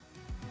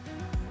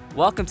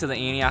Welcome to the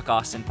Antioch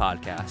Austin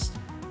podcast.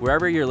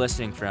 Wherever you're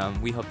listening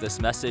from, we hope this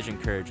message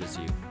encourages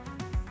you.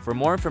 For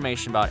more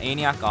information about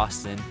Antioch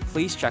Austin,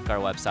 please check our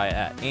website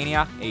at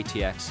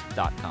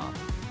antiochatx.com.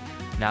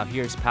 Now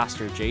here's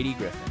Pastor J.D.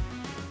 Griffin.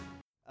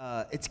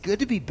 It's good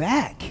to be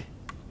back.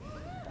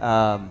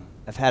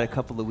 I've had a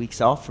couple of weeks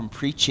off from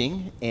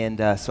preaching,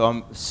 and so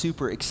I'm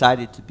super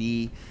excited to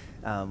be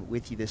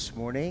with you this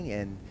morning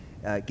and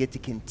get to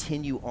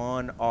continue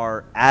on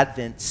our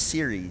Advent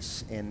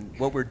series. And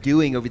what we're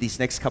doing over these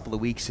next couple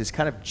of weeks is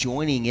kind of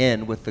joining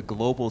in with the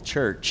global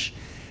church,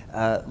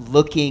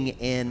 looking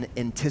in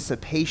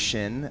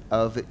anticipation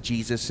of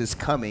Jesus'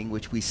 coming,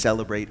 which we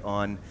celebrate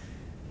on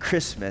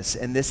Christmas.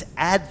 And this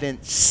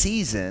Advent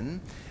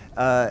season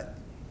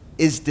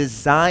is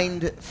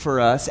designed for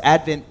us.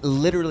 Advent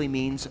literally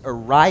means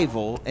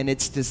arrival, and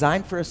it's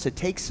designed for us to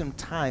take some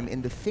time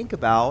and to think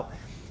about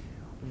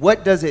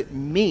what does it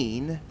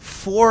mean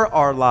for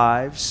our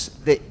lives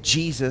that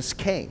Jesus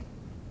came?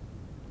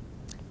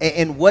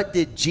 And what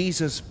did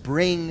Jesus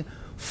bring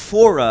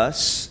for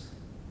us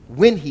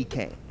when he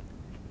came?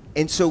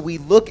 And so we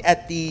look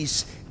at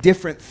these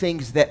different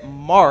things that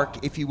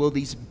mark, if you will,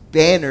 these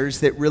banners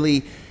that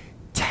really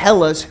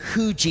tell us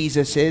who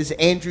Jesus is.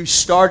 Andrew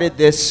started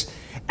this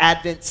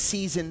Advent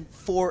season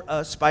for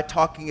us by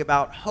talking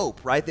about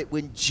hope, right? That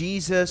when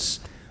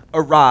Jesus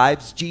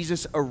arrives,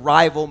 Jesus'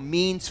 arrival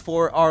means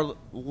for our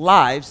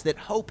lives that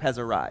hope has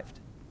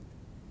arrived.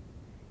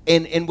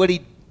 And what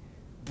he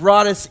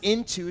brought us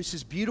into is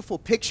this beautiful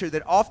picture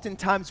that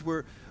oftentimes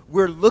we're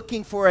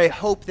looking for a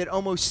hope that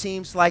almost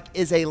seems like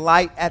is a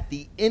light at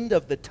the end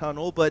of the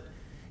tunnel, but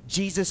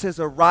Jesus'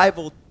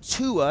 arrival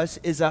to us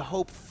is a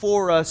hope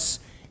for us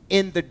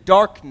in the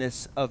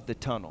darkness of the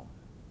tunnel.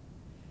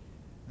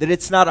 That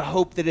it's not a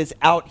hope that is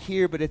out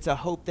here, but it's a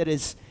hope that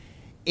is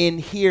in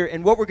here.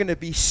 And what we're going to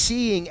be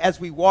seeing as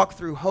we walk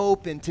through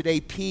hope and today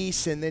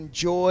peace and then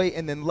joy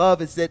and then love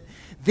is that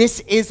this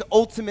is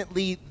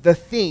ultimately the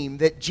theme,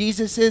 that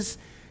Jesus'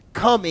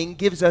 coming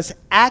gives us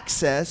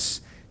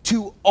access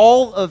to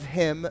all of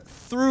him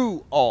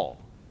through all.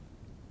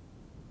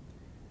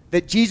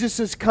 That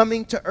Jesus'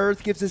 coming to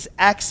earth gives us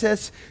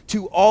access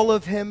to all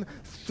of him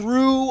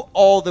through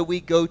all that we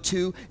go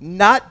to,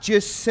 not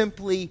just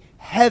simply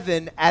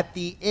heaven at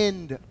the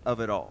end of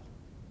it all.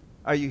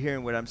 Are you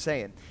hearing what I'm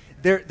saying?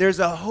 There's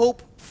a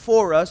hope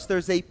for us,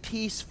 there's a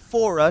peace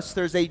for us,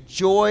 there's a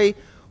joy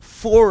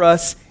for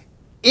us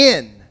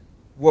in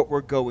what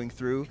we're going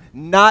through,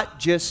 not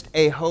just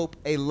a hope,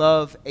 a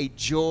love, a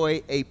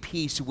joy, a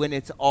peace when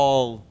it's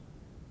all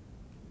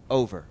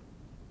over.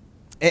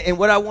 And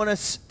what I want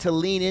us to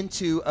lean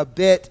into a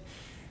bit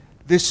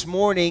this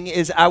morning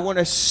is I want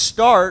to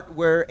start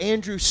where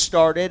Andrew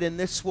started, and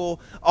this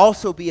will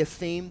also be a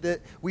theme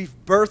that we've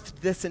birthed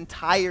this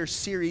entire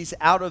series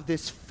out of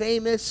this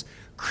famous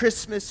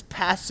Christmas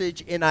passage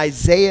in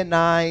Isaiah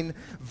 9,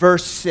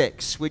 verse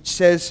 6, which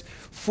says,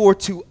 "For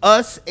to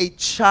us a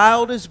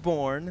child is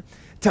born,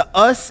 to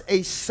us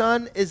a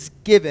son is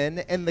given,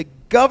 and the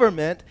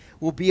government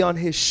will be on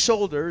his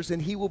shoulders,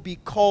 and he will be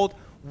called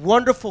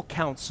Wonderful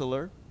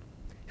Counselor.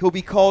 He'll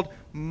be called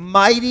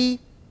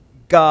Mighty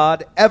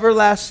God,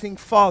 Everlasting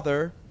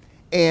Father,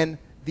 and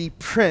the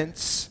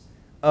Prince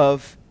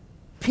of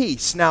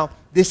Peace." Now,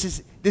 this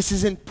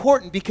is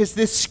important because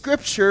this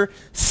scripture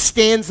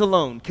stands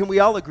alone. Can we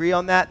all agree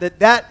on that?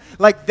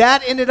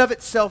 That in and of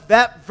itself,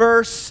 that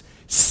verse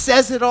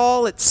says it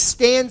all. It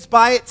stands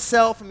by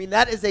itself. I mean,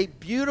 that is a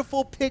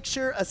beautiful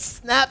picture, a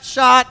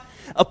snapshot,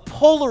 a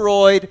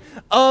Polaroid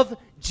of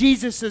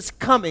Jesus'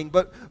 coming.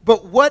 But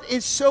what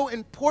is so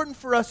important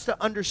for us to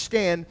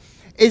understand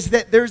is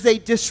that there's a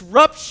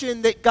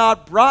disruption that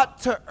God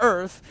brought to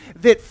earth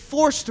that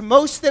forced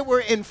most that were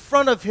in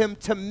front of him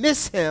to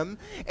miss him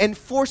and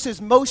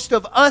forces most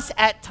of us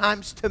at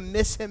times to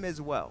miss him as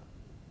well.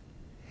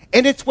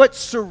 And it's what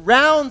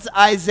surrounds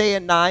Isaiah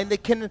 9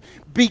 that can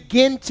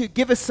begin to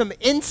give us some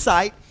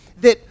insight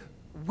that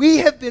we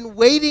have been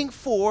waiting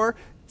for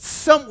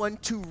someone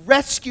to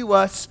rescue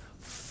us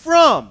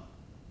from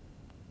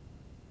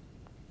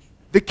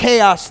the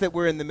chaos that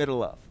we're in the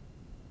middle of.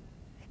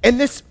 And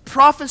this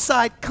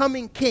prophesied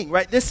coming king,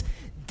 right? This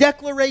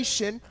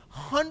declaration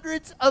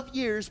hundreds of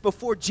years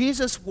before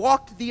Jesus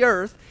walked the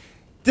earth,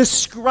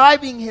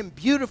 describing him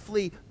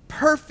beautifully,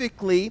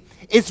 perfectly,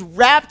 is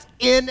wrapped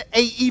in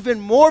an even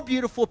more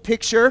beautiful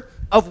picture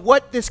of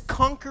what this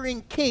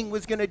conquering king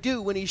was going to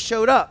do when he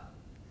showed up.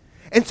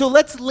 And so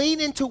let's lean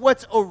into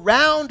what's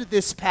around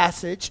this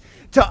passage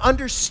to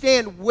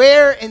understand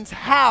where and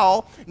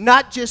how,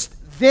 not just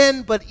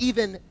then, but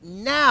even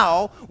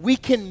now, we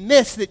can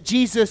miss that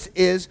Jesus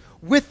is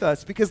with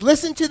us. Because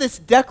listen to this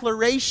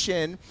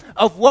declaration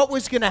of what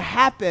was going to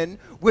happen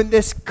when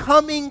this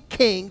coming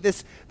king,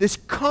 this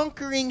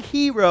conquering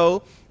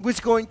hero, was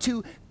going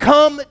to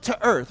come to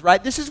earth,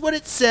 right? This is what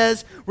it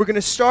says. We're going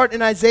to start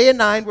in Isaiah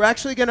 9. We're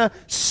actually going to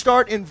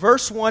start in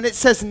verse 1. It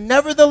says,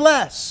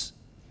 "Nevertheless,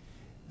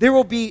 there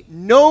will be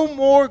no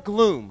more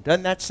gloom."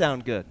 Doesn't that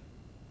sound good?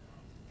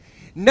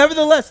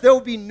 Nevertheless, there will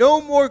be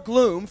no more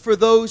gloom for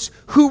those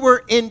who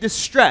were in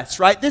distress,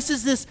 right? This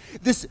is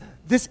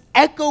this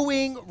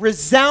echoing,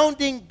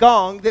 resounding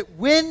gong that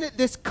when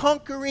this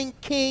conquering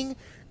king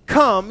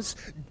comes,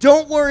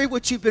 don't worry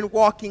what you've been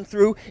walking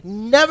through.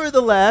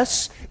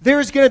 Nevertheless,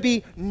 there's going to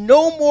be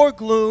no more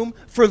gloom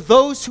for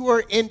those who are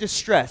in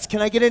distress.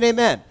 Can I get an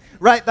amen?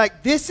 Right?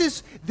 Like this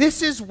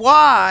is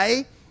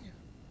why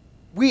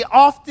we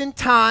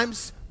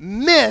oftentimes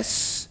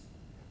miss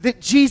that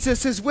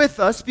Jesus is with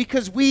us,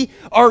 because we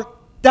are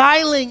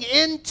dialing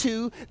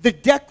into the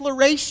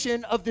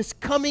declaration of this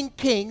coming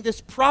king,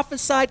 this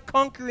prophesied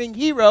conquering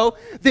hero,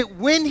 that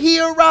when he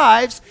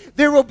arrives,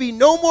 there will be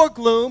no more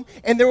gloom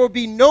and there will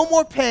be no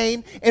more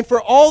pain. And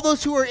for all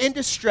those who are in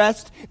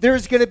distress, there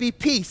is going to be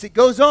peace. It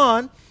goes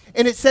on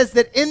and it says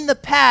that in the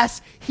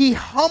past, he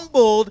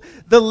humbled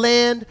the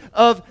land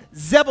of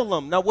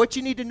Zebulun. Now, what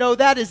you need to know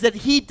that is that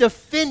he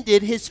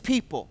defended his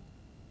people.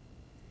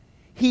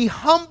 He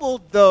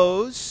humbled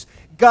those,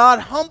 God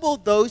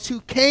humbled those who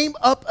came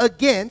up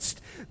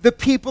against the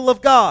people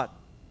of God.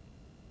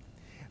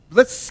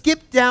 Let's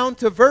skip down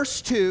to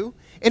verse 2,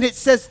 and it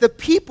says, the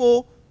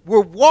people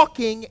were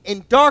walking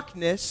in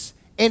darkness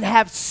and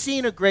have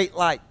seen a great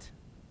light.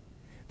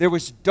 There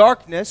was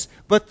darkness,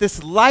 but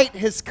this light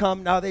has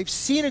come. Now they've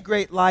seen a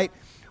great light.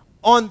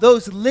 On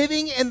those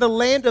living in the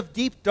land of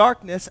deep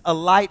darkness, a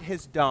light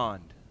has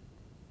dawned.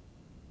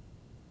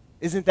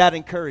 Isn't that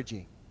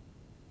encouraging?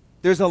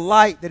 There's a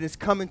light that has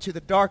come into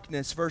the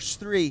darkness. Verse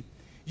 3,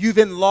 you've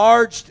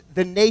enlarged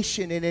the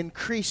nation and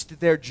increased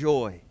their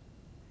joy.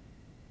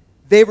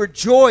 They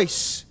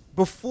rejoice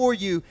before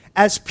you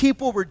as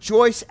people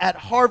rejoice at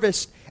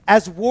harvest,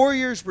 as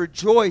warriors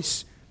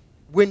rejoice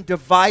when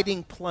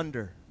dividing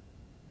plunder.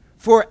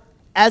 For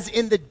as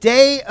in the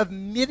day of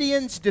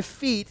Midian's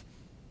defeat,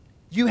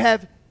 you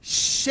have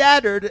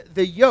shattered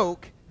the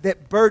yoke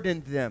that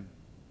burdened them,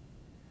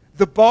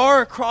 the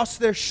bar across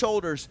their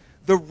shoulders,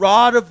 the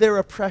rod of their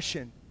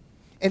oppression,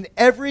 and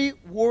every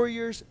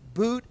warrior's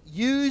boot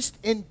used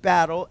in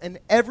battle, and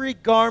every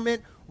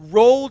garment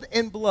rolled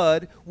in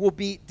blood will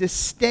be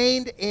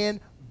disdained and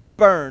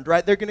burned.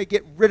 Right? They're going to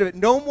get rid of it.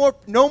 No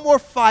more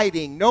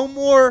fighting. No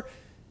more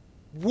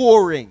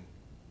warring.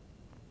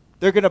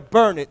 They're going to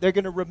burn it. They're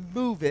going to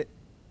remove it.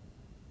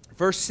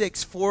 Verse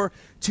 6, for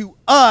to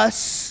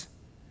us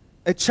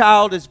a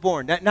child is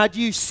born. Now do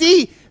you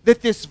see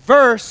that this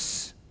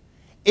verse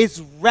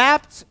is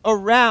wrapped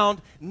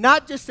around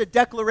not just a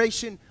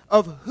declaration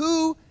of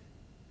who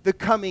the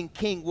coming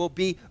king will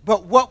be,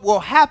 but what will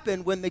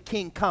happen when the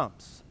king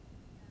comes?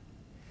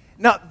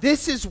 Now,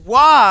 this is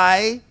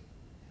why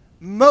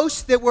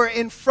most that were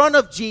in front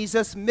of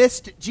Jesus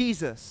missed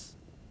Jesus.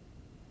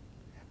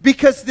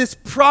 Because this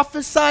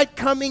prophesied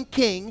coming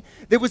king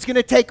that was going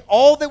to take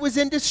all that was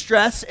in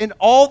distress and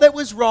all that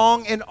was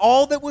wrong and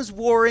all that was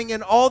warring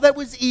and all that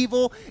was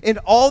evil and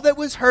all that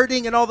was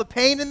hurting and all the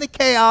pain and the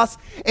chaos,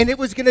 and it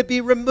was going to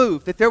be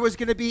removed. That there was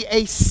going to be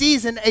a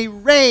season, a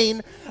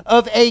reign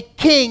of a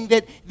king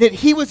that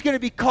he was going to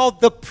be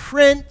called the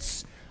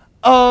Prince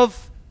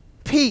of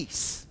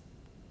Peace.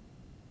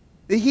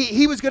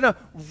 He was going to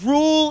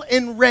rule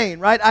and reign,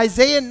 right?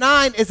 Isaiah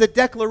 9 is a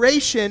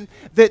declaration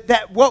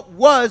that what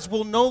was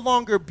will no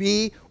longer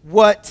be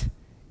what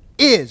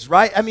is,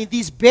 right? I mean,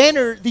 these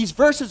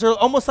verses are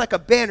almost like a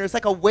banner. It's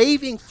like a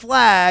waving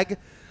flag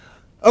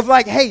of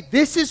like, hey,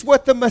 this is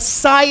what the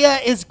Messiah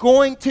is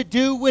going to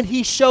do when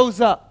he shows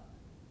up.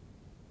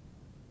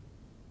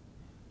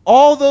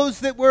 All those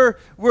that were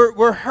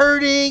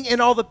hurting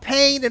and all the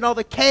pain and all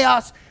the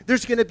chaos,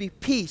 there's going to be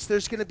peace.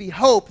 There's going to be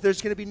hope.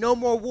 There's going to be no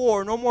more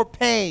war, no more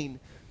pain.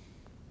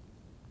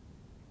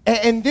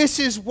 And this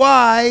is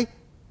why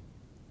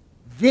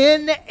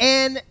then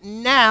and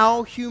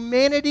now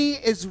humanity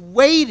is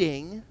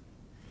waiting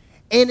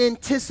in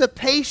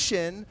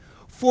anticipation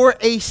for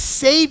a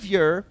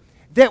Savior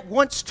that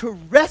wants to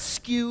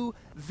rescue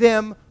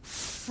them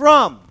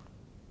from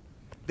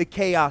the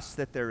chaos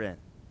that they're in.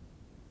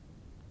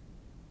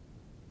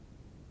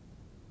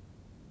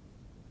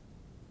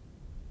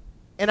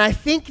 And I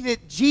think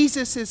that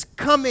Jesus'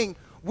 coming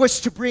was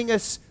to bring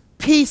us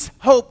peace,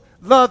 hope,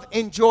 love,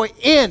 and joy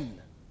in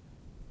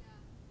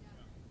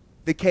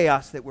the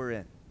chaos that we're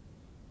in.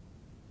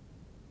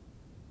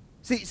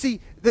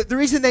 See, the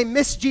reason they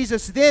missed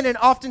Jesus then, and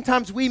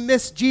oftentimes we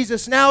miss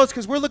Jesus now, is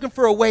because we're looking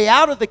for a way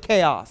out of the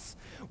chaos.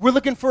 We're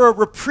looking for a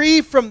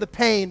reprieve from the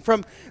pain,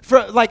 from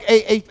like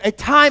a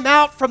time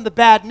out from the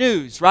bad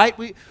news, right?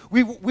 We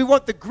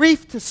want the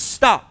grief to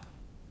stop.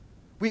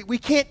 We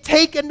can't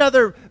take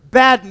another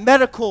bad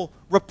medical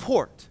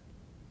report.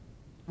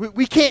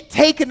 We can't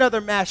take another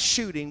mass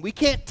shooting. We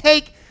can't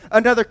take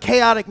another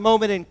chaotic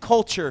moment in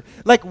culture.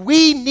 Like,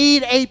 we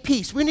need a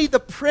peace. We need the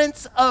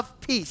Prince of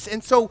Peace.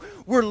 And so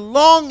we're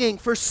longing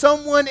for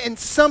someone and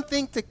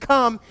something to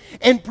come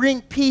and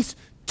bring peace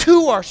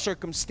to our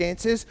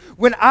circumstances,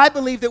 when I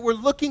believe that we're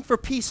looking for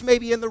peace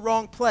maybe in the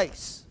wrong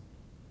place.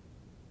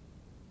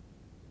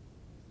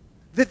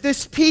 That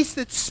this peace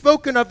that's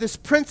spoken of, this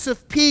Prince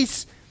of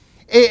Peace,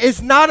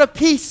 is not a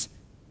peace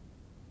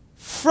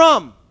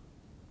from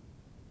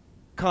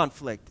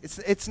conflict.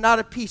 It's not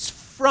a peace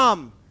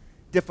from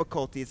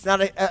difficulty. It's not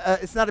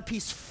a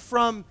peace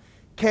from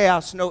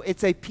chaos. No,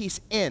 it's a peace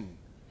in.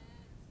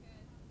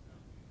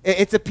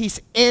 It's a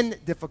peace in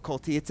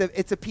difficulty.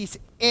 It's a peace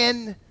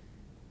in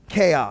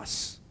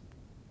chaos.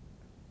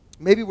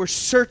 Maybe we're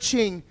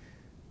searching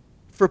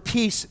for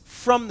peace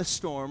from the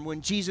storm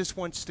when Jesus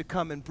wants to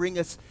come and bring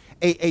us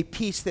a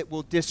peace that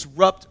will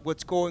disrupt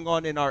what's going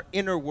on in our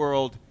inner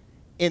world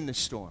in the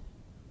storm.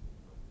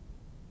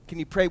 Can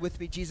you pray with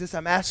me? Jesus,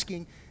 I'm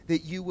asking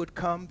that you would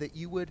come, that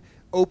you would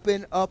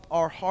open up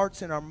our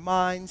hearts and our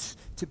minds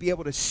to be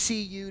able to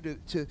see you,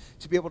 to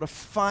be able to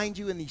find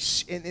you in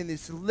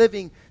this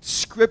living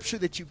scripture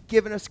that you've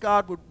given us,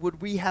 God.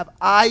 Would we have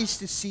eyes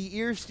to see,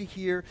 ears to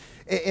hear,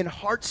 and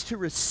hearts to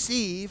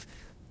receive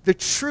the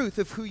truth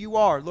of who you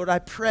are. Lord, I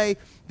pray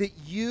that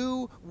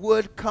you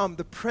would come,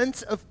 the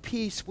Prince of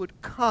Peace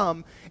would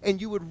come,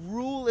 and you would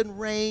rule and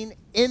reign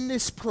in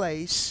this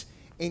place.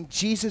 In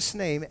Jesus'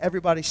 name,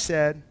 everybody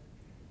said.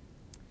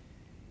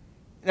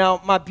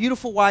 Now, my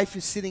beautiful wife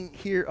is sitting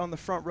here on the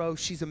front row.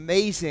 She's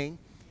amazing.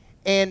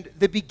 And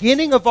the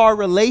beginning of our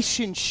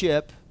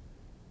relationship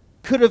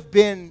could have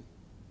been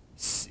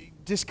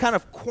just kind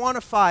of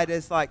quantified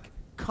as like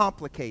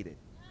complicated.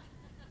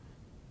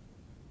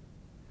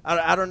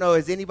 I don't know,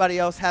 has anybody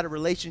else had a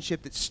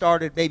relationship that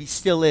started, maybe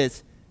still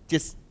is,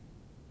 just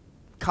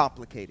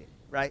complicated,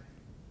 right?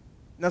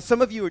 Now,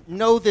 some of you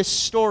know this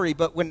story,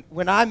 but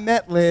when I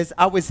met Liz,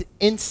 I was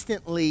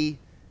instantly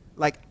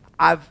like,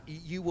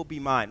 you will be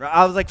mine, right?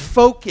 I was like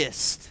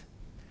focused.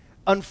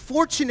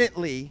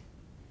 Unfortunately,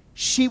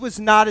 she was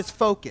not as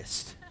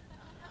focused.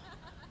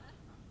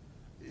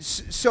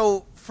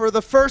 So for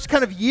the first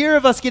kind of year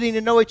of us getting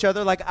to know each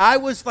other, like I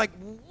was like,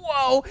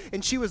 whoa,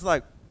 and she was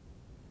like,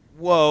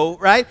 whoa,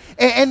 right?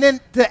 And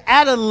then to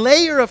add a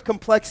layer of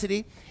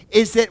complexity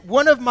is that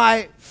one of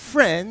my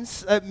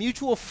friends, a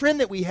mutual friend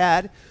that we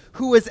had,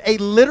 who was a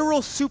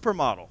literal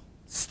supermodel,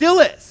 still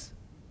is,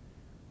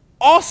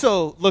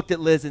 also looked at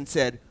Liz and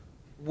said,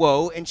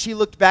 whoa, and she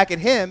looked back at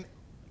him,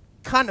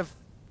 kind of,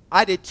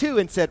 I did too,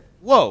 and said,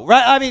 whoa,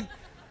 right? I mean,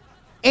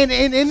 and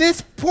in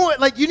this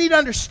point, like you need to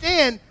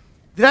understand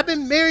that I've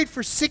been married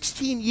for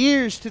 16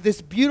 years to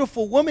this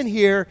beautiful woman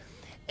here,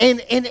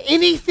 and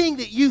anything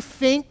that you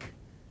think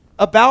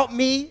about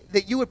me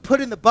that you would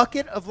put in the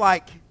bucket of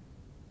like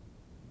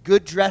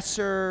good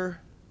dresser,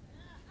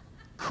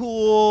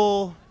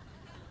 cool,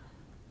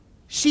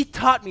 she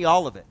taught me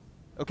all of it,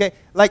 okay?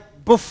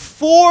 Like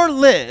before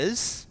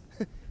Liz,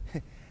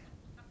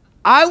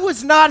 I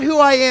was not who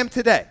I am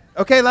today,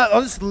 okay?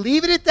 I'll just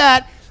leave it at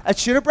that. I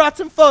should have brought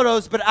some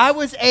photos, but I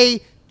was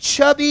a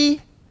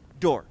chubby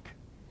dork,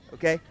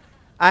 okay?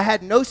 I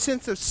had no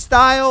sense of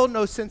style,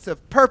 no sense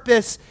of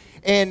purpose,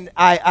 and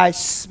I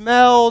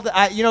smelled,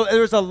 there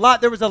was a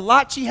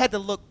lot she had to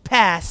look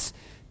past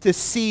to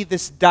see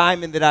this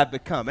diamond that I've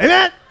become.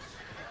 Amen?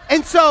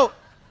 And so,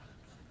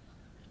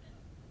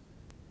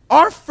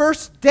 our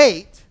first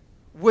date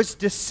was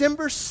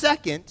December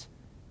 2nd,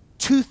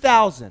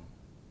 2000.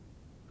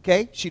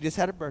 Okay? She just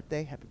had a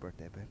birthday. Happy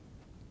birthday, babe.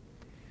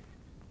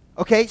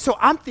 Okay, so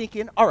I'm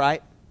thinking, all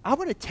right, I'm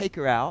going to take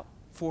her out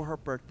for her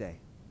birthday.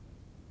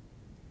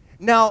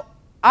 Now,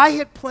 I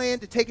had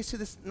planned to take us to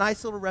this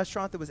nice little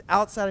restaurant that was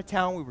outside of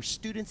town. We were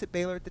students at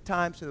Baylor at the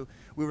time, so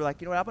we were like,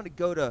 you know what, I'm going to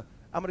go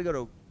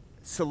to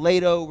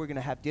Salado. We're going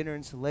to have dinner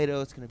in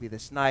Salado. It's going to be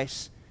this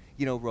nice,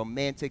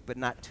 romantic but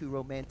not too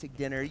romantic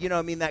dinner. You know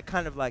what I mean? That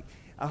kind of like,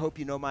 I hope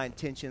you know my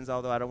intentions,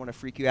 although I don't want to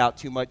freak you out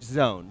too much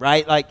zone,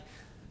 right? Like,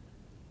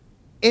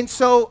 and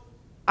so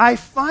I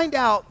find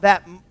out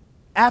that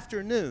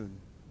afternoon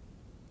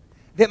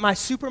that my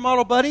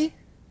supermodel buddy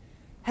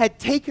had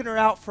taken her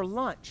out for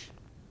lunch.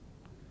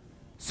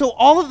 So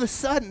all of a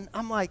sudden,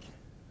 I'm like,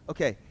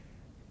 okay,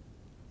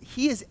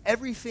 he is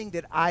everything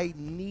that I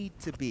need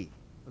to be.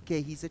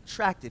 Okay, he's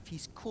attractive,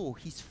 he's cool,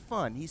 he's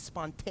fun, he's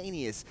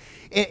spontaneous.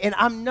 And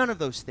I'm none of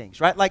those things,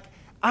 right? Like,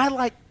 I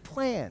like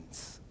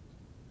plans.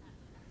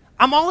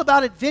 I'm all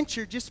about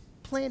adventure, just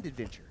planned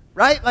adventure,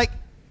 right? Like,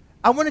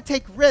 I want to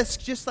take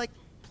risks, just like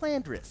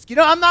planned risk.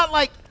 I'm not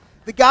like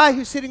the guy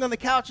who's sitting on the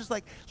couch is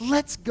like,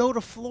 let's go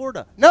to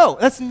Florida. No,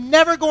 that's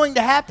never going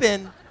to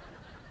happen.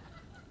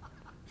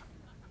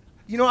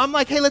 I'm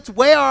like, hey, let's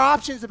weigh our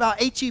options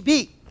about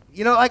HEB.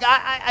 Like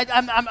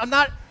I'm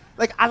not,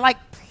 like I like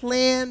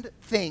planned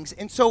things.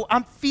 And so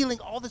I'm feeling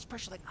all this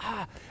pressure, like,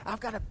 I've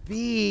got to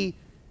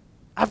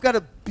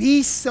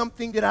be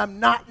something that I'm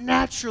not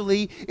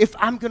naturally if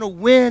I'm going to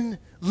win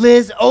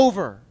Liz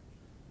over.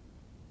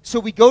 So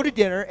we go to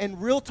dinner,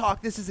 and real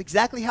talk, this is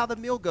exactly how the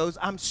meal goes.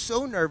 I'm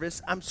so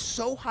nervous, I'm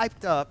so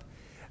hyped up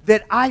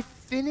that I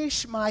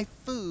finish my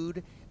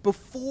food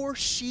before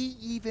she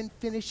even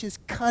finishes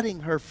cutting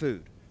her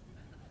food.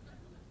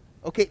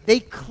 Okay, they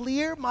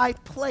clear my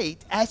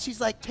plate as she's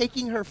like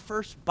taking her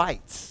first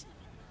bites.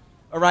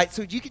 All right,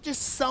 so you could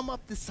just sum up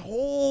this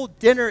whole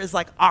dinner as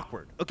like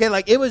awkward. Okay,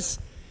 like it was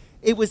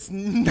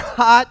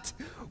not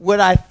what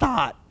I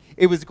thought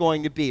it was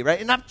going to be,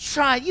 right? And I'm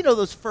trying,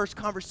 those first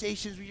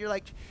conversations where you're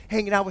like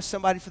hanging out with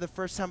somebody for the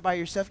first time by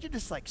yourself. You're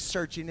just like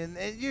searching and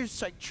you're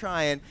just like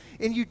trying.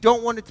 And you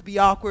don't want it to be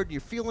awkward. And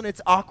you're feeling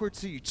it's awkward,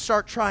 so you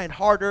start trying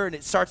harder and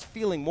it starts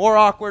feeling more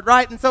awkward,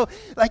 right? And so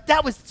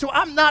so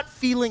I'm not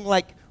feeling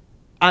like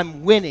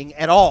I'm winning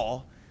at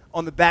all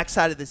on the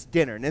backside of this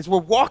dinner. And as we're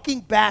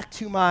walking back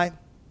to my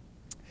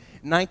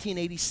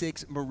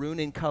 1986 maroon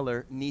in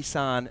color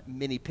Nissan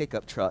mini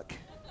pickup truck,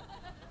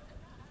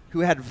 who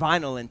had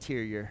vinyl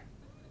interior.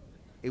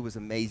 It was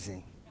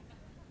amazing.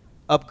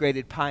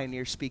 Upgraded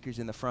Pioneer speakers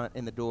in the front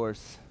and the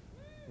doors.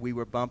 We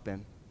were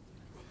bumping.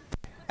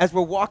 As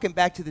we're walking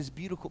back to this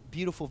beautiful,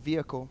 beautiful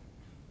vehicle,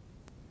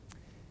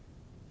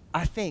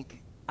 I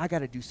think I got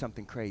to do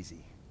something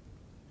crazy.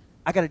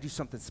 I got to do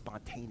something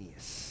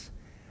spontaneous.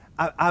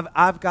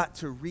 I've got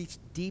to reach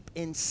deep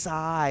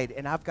inside,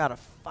 and I've got to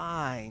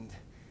find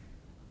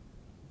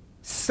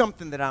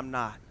something that I'm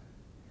not.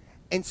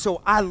 And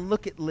so I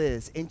look at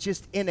Liz, and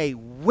just in a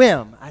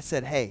whim, I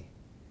said, hey,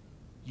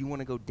 you want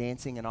to go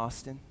dancing in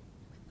Austin?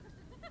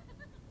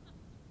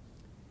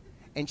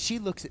 And she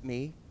looks at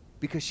me,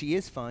 because she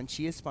is fun,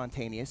 she is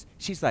spontaneous.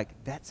 She's like,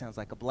 that sounds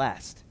like a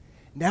blast.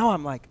 Now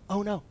I'm like,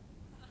 oh no.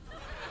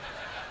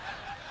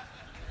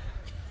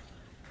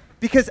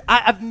 Because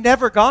I've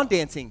never gone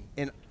dancing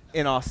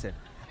in Austin.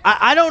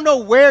 I don't know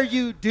where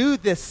you do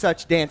this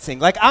such dancing.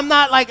 Look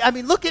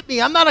at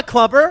me, I'm not a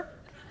clubber.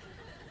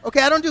 Okay,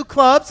 I don't do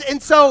clubs.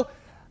 And so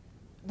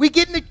we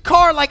get in the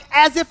car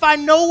as if I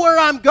know where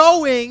I'm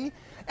going,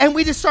 and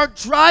we just start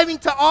driving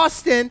to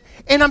Austin,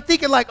 and I'm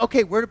thinking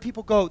okay, where do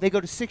people go? They go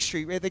to 6th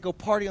Street, right? They go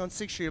party on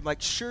 6th Street. I'm like,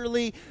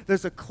 surely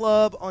there's a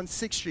club on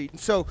 6th Street. And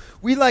so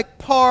we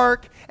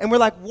park, and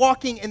we're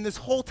walking, and this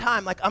whole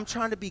time, I'm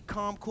trying to be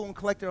calm, cool, and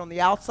collected on the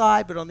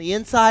outside, but on the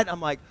inside, I'm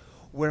like,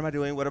 what am I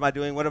doing? What am I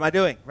doing? What am I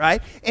doing?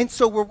 Right? And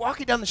so we're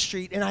walking down the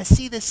street, and I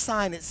see this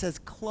sign that says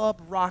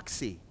Club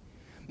Roxy.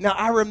 Now,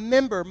 I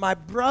remember my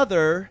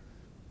brother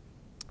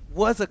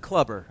was a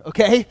clubber,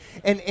 okay?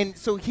 And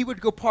so he would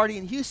go party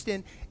in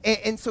Houston,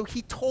 and so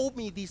he told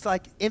me these,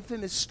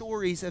 infamous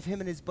stories of him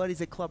and his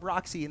buddies at Club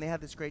Roxy, and they had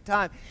this great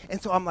time.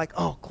 And so I'm like,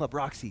 oh, Club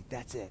Roxy,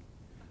 that's it.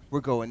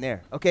 We're going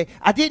there, okay?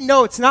 I didn't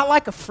know it's not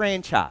like a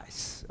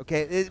franchise,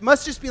 okay? It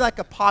must just be a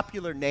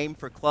popular name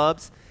for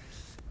clubs,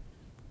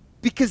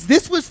 because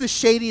this was the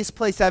shadiest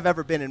place I've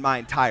ever been in my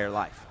entire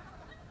life.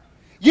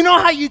 You know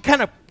how you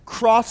kind of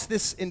cross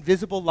this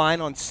invisible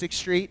line on 6th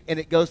Street and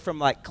it goes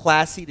from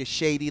classy to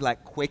shady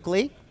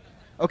quickly?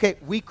 Okay,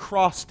 we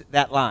crossed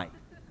that line.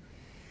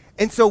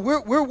 And so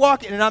we're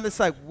walking, and I'm just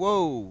like,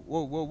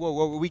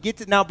 whoa. We get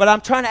to now, but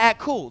I'm trying to act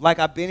cool.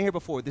 I've been here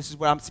before. This is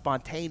where I'm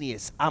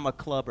spontaneous. I'm a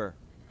clubber.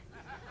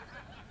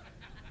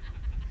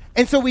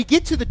 And so we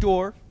get to the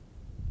door.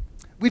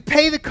 We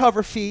pay the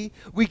cover fee.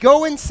 We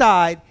go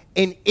inside,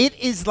 and it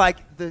is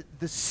the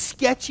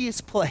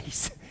sketchiest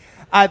place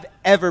I've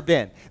ever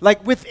been.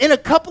 Within a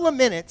couple of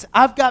minutes,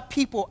 I've got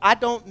people I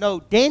don't know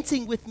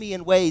dancing with me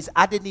in ways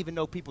I didn't even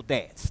know people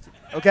danced,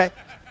 okay?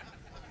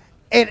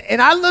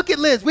 and I look at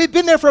Liz. We've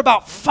been there for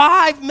about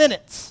 5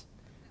 minutes.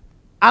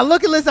 I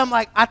look at Liz, I'm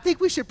like, I think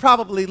we should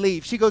probably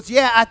leave. She goes,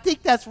 yeah, I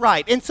think that's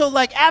right. And so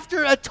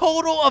after a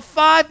total of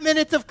 5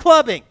 minutes of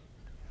clubbing,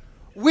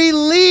 we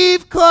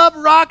leave Club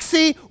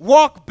Roxy,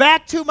 walk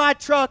back to my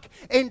truck,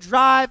 and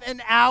drive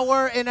an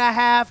hour and a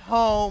half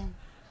home.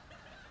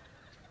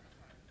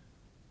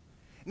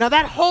 Now,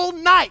 that whole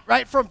night,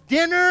 right, from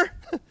dinner,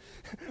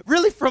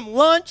 really from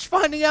lunch,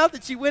 finding out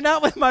that she went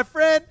out with my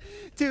friend,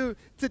 to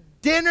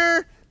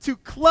dinner, to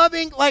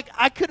clubbing,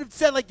 I could have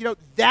said,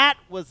 that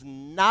was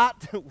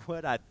not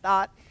what I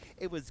thought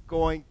it was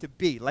going to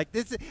be.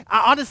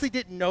 I honestly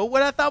didn't know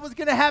what I thought was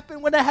going to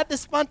happen when I had this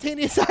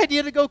spontaneous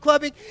idea to go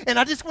clubbing, and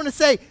I just want to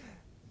say,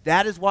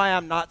 that is why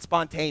I'm not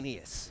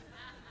spontaneous.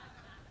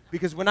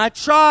 Because when I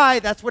try,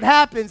 that's what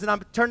happens, and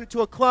I'm turned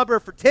into a clubber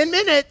for 10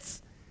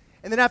 minutes,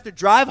 and then I have to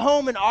drive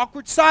home in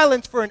awkward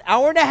silence for an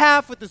hour and a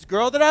half with this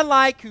girl that I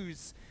like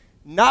who's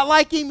not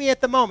liking me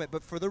at the moment.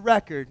 But for the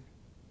record,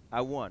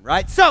 I won,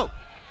 right? So,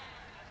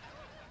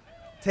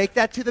 take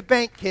that to the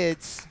bank,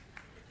 kids.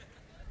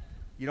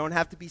 You don't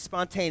have to be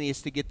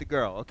spontaneous to get the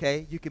girl,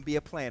 okay? You can be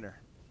a planner.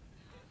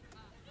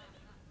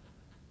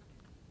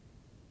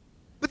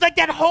 But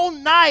that whole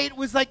night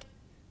was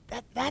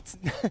that's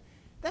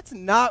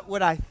not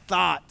what I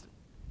thought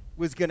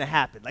was going to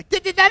happen.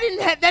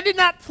 That did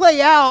not play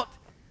out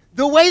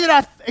the way that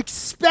I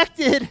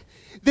expected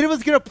that it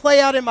was going to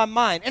play out in my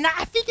mind. And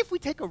I think if we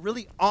take a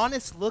really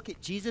honest look at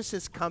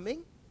Jesus'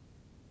 coming,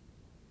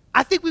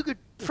 I think we could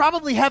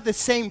probably have the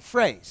same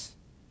phrase.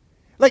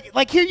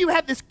 Here you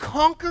have this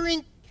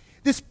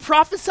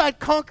prophesied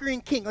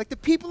conquering king. The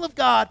people of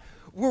God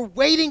were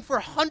waiting for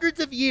hundreds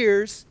of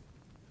years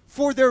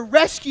for their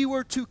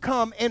rescuer to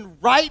come and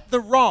right the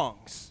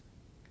wrongs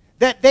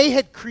that they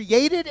had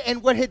created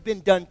and what had been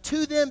done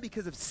to them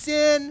because of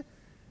sin,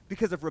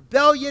 because of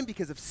rebellion,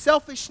 because of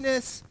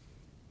selfishness,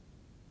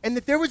 and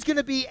that there was going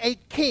to be a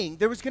king,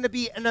 there was going to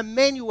be an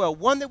Emmanuel,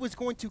 one that was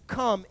going to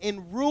come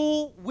and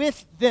rule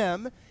with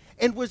them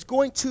and was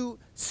going to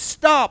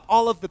stop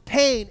all of the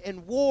pain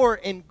and war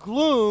and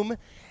gloom.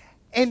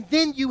 And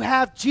then you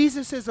have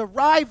Jesus'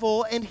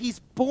 arrival, and he's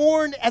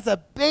born as a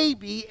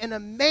baby in a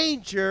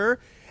manger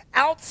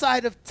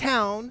outside of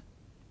town.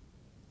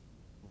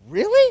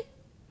 Really?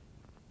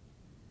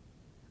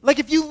 Like,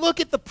 if you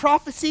look at the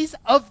prophecies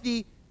of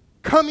the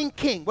coming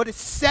king, what is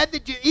said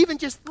that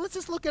let's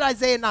just look at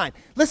Isaiah 9.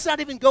 Let's not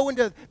even go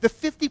into the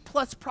 50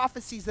 plus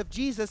prophecies of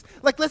Jesus.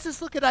 Like, let's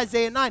just look at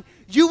Isaiah 9.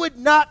 You would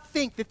not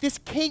think that this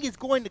king is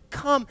going to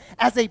come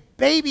as a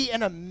baby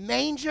in a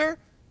manger,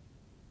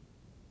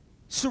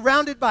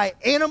 surrounded by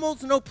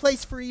animals, no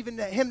place for even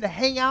him to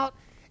hang out,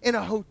 in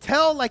a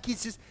hotel. Like,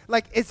 he's just,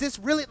 like, is this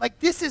really, like,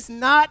 this is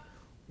not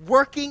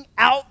working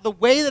out the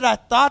way that I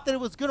thought that it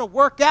was going to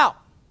work out.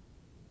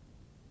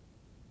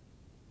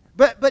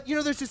 But you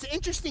know, there's this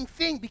interesting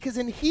thing, because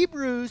in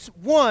Hebrews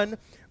 1,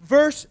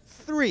 verse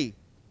 3,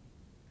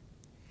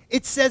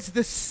 it says,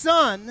 the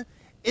Son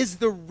is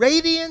the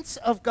radiance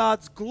of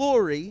God's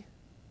glory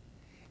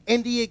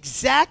and the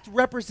exact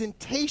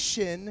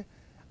representation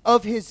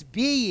of his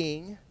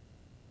being,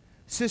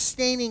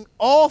 sustaining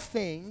all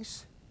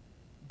things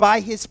by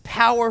his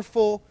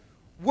powerful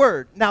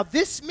word. Now,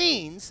 this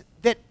means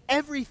that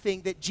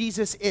everything that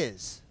Jesus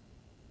is,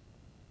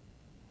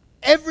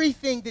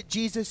 everything that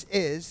Jesus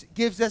is,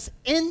 gives us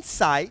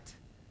insight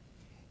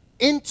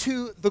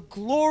into the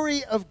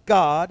glory of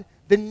God,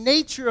 the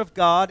nature of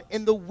God,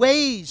 and the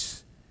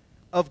ways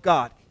of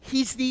God.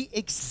 He's the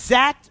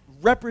exact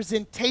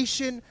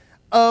representation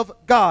of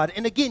God.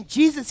 And again,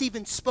 Jesus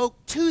even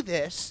spoke to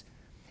this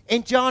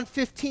in John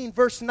 15,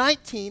 verse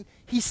 19.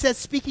 He says,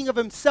 speaking of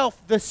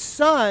himself, the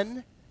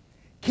Son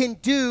can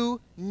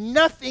do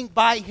nothing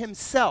by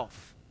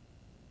himself,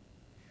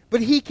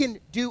 but he can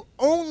do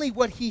only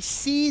what he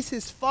sees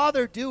his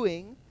Father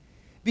doing,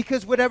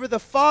 because whatever the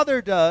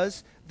Father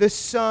does, the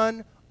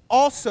Son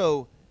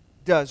also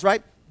does,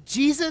 right?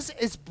 Jesus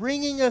is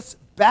bringing us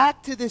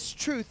back to this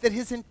truth that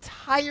his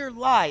entire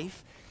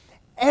life,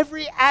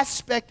 every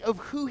aspect of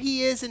who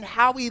he is and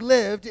how he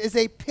lived, is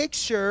a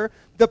picture,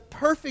 the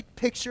perfect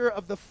picture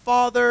of the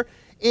Father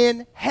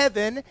in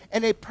heaven,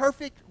 and a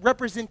perfect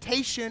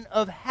representation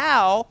of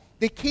how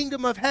the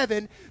kingdom of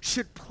heaven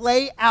should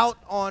play out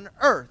on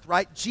earth,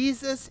 right?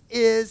 Jesus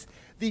is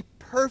the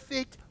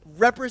perfect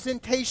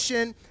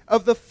representation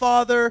of the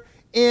Father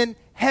in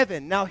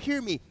heaven. Now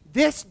hear me.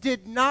 This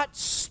did not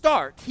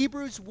start,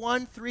 Hebrews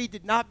 1:3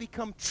 did not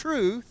become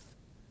truth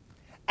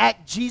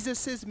at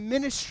Jesus'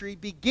 ministry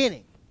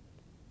beginning.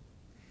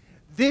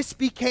 This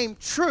became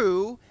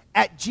true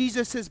at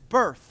Jesus'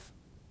 birth.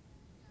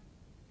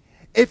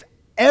 If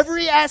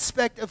every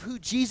aspect of who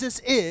Jesus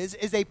is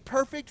a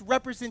perfect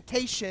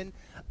representation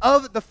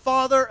of the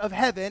Father of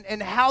heaven,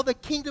 and how the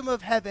kingdom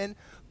of heaven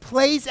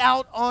plays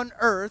out on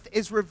earth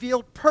is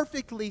revealed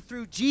perfectly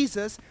through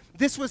Jesus.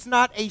 This was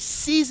not a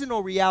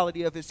seasonal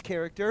reality of his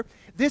character.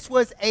 This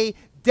was a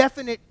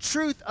definite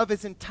truth of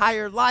his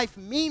entire life,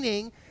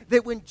 meaning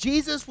that when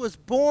Jesus was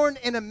born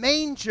in a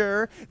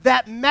manger,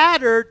 that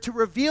mattered to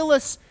reveal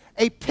us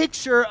a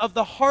picture of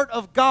the heart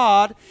of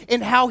God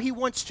and how he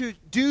wants to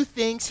do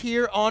things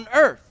here on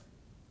earth.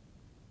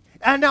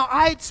 And now,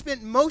 I had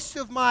spent most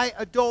of my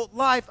adult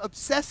life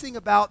obsessing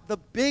about the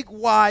big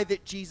why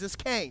that Jesus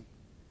came.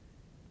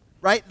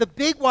 Right? The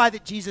big why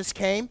that Jesus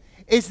came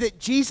is that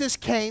Jesus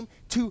came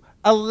to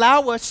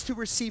allow us to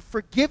receive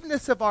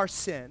forgiveness of our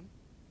sin,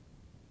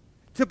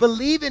 to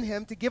believe in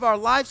him, to give our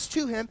lives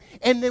to him,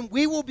 and then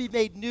we will be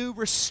made new,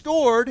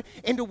 restored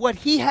into what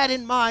he had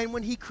in mind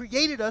when he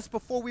created us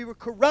before we were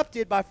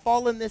corrupted by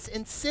fallenness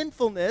and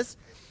sinfulness.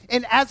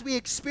 And as we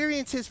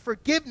experience his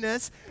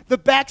forgiveness, the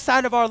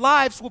backside of our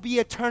lives will be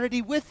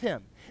eternity with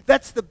him.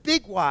 That's the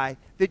big why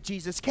that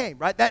Jesus came,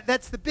 right?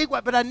 That's the big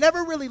why. But I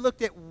never really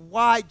looked at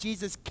why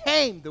Jesus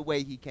came the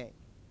way he came.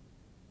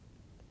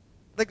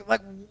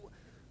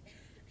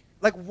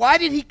 Like why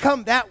did he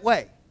come that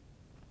way?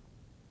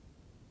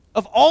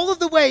 Of all of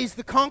the ways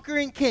the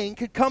conquering king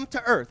could come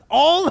to earth,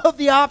 all of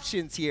the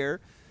options here,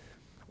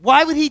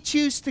 why would he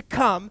choose to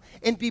come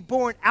and be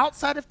born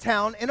outside of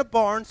town in a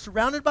barn,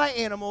 surrounded by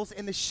animals,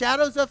 in the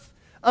shadows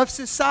of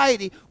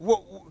society,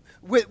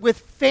 with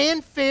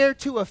fanfare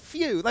to a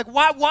few? Like,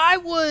 why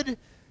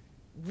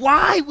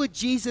would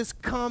Jesus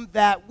come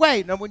that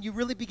way? Now, when you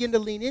really begin to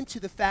lean into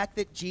the fact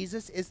that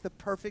Jesus is the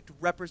perfect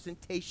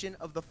representation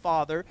of the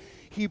Father,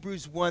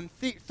 Hebrews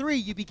 1:3,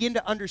 you begin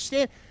to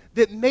understand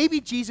that maybe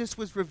Jesus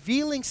was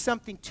revealing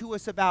something to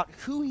us about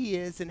who he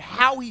is and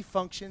how he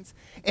functions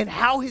and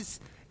how his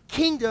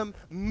kingdom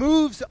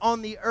moves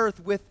on the earth,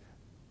 with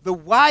the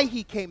why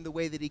he came the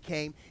way that he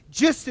came,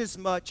 just as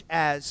much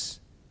as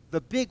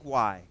the big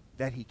why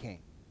that he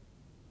came.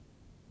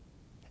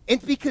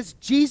 It's because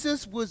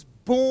Jesus was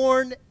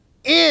born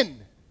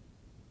in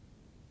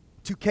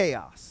to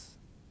chaos.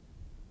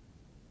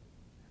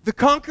 The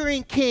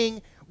conquering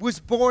king was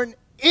born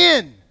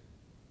in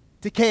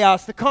to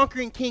chaos. The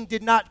conquering king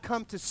did not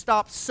come to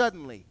stop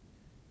suddenly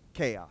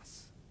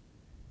chaos.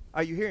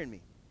 Are you hearing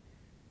me?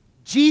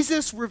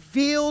 Jesus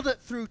revealed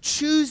through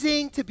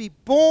choosing to be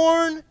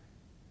born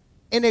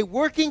in a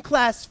working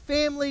class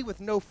family with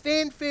no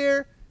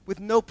fanfare, with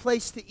no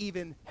place to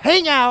even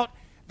hang out,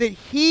 that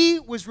he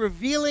was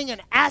revealing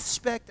an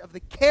aspect of the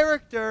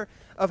character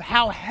of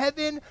how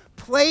heaven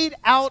played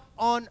out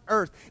on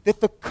earth. That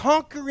the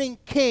conquering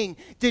king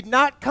did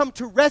not come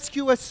to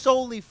rescue us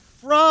solely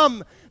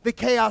from the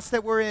chaos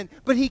that we're in,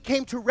 but he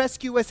came to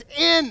rescue us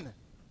in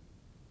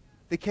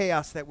the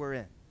chaos that we're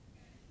in.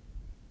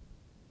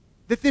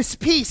 That this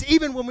peace,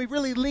 even when we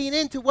really lean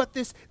into what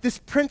this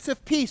Prince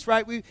of Peace,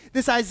 right?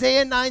 This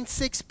Isaiah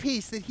 9:6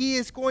 peace, that he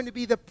is going to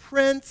be the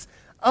Prince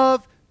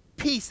of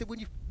Peace. That when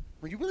you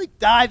really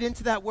dive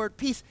into that word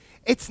peace,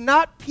 it's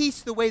not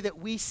peace the way that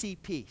we see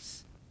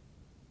peace.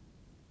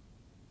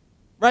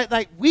 Right?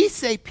 Like we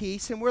say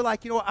peace and we're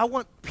like, I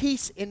want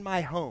peace in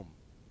my home.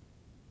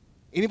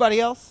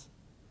 Anybody else?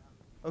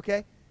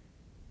 Okay?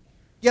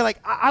 Yeah, like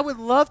I would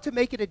love to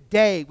make it a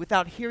day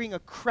without hearing a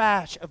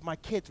crash of my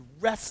kids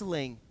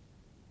wrestling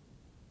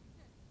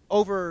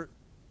over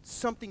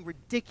something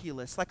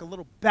ridiculous, like a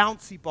little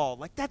bouncy ball.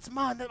 Like, that's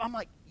mine. I'm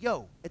like,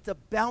 yo, it's a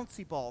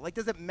bouncy ball. Like,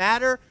 does it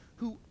matter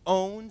who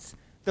owns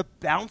the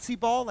bouncy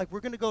ball? Like, we're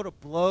going to go to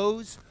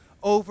blows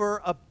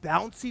over a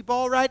bouncy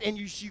ball, right? And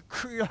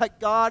you're like,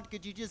 God,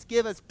 could you just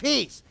give us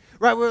peace?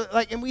 Right? We're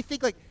like, and we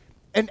think like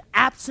an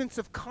absence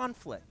of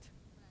conflict.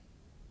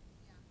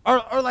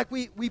 Or like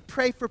we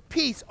pray for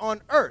peace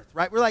on earth,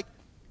 right? We're like,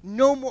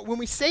 no more. When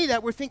we say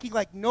that, we're thinking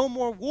like no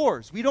more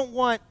wars. We don't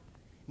want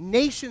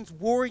nations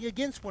warring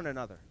against one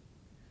another.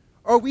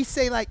 Or we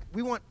say like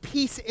we want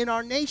peace in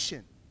our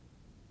nation.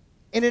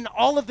 And in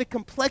all of the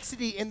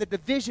complexity and the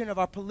division of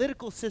our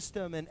political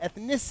system and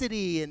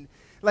ethnicity, and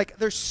like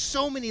there's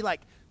so many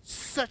like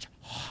such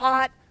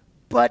hot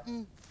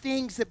button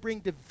things that bring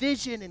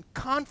division and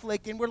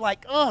conflict, and we're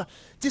like,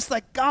 just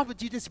like, God,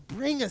 would you just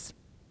bring us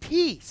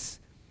peace?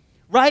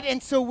 Right?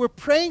 And so we're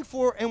praying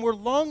for and we're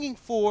longing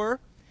for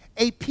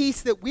a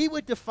peace that we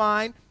would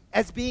define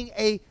as being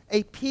a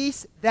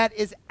peace that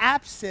is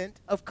absent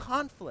of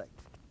conflict.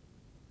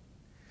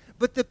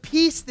 But the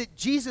peace that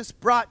Jesus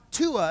brought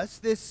to us,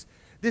 this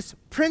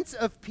Prince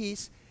of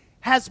Peace,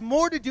 has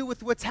more to do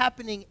with what's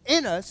happening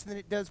in us than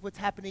it does what's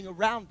happening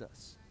around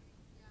us.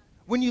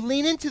 When you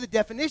lean into the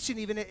definition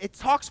even, it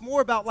talks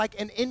more about like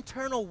an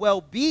internal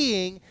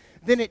well-being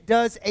than it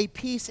does a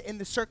peace in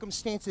the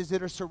circumstances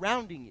that are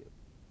surrounding you.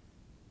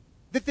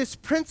 That this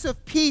Prince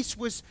of Peace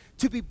was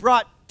to be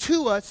brought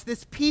to us.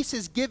 This peace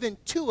is given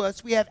to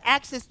us. We have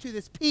access to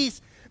this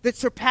peace that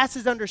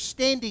surpasses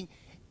understanding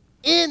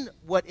in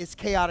what is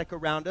chaotic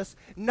around us.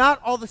 Not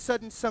all of a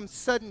sudden some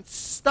sudden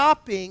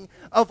stopping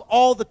of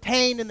all the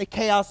pain and the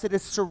chaos that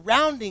is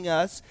surrounding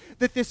us.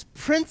 That this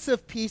Prince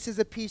of Peace is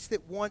a peace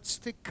that wants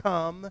to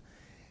come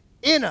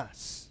in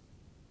us.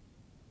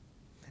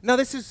 Now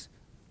this is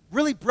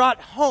really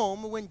brought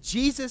home when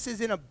Jesus is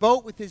in a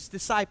boat with his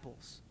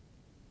disciples.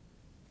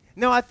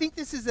 Now, I think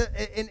this is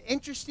an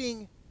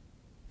interesting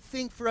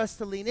thing for us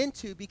to lean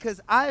into, because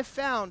I have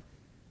found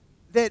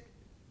that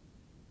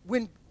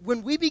when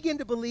we begin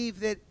to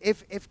believe that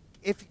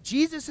if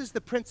Jesus is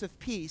the Prince of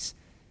Peace,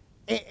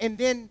 and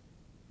then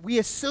we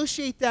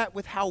associate that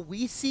with how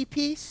we see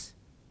peace,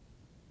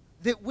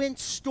 that when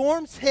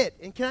storms hit,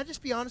 and can I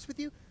just be honest with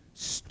you?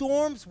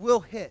 Storms will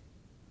hit.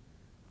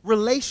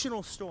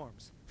 Relational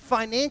storms,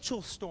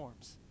 financial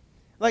storms.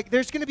 Like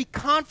there's going to be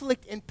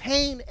conflict and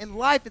pain in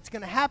life. It's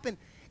going to happen.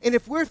 And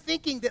if we're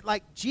thinking that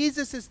like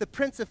Jesus is the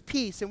Prince of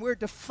Peace and we're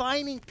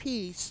defining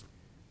peace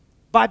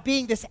by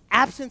being this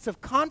absence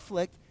of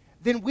conflict,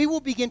 then we will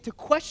begin to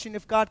question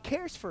if God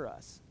cares for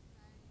us.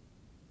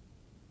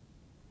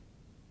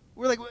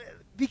 We're like,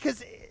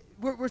 because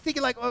we're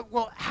thinking like,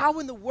 well, how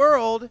in the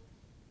world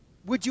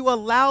would you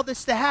allow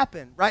this to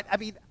happen, right? I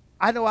mean,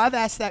 I know I've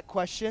asked that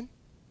question.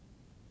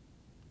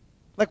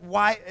 Like,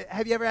 why?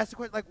 Have you ever asked the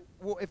question, like,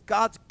 well, if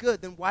God's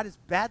good, then why does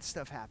bad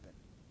stuff happen?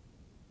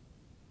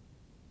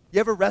 You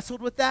ever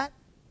wrestled with that?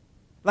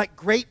 Like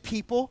great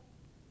people,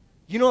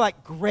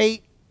 like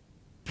great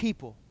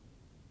people.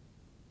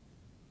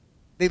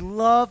 They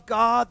love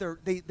God.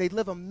 They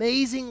live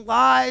amazing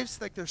lives.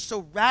 Like they're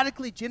so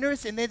radically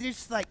generous, and they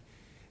just like,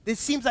 it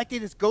seems like they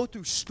just go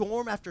through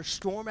storm after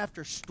storm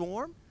after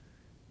storm.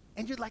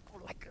 And you're like,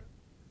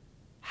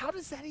 how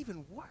does that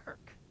even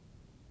work?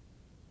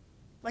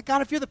 Like,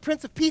 God, if you're the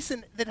Prince of Peace,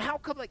 then how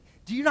come, like,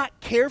 do you not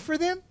care for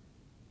them?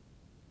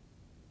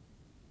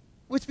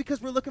 Well, it's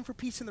because we're looking for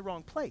peace in the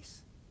wrong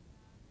place.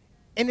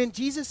 And then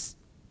Jesus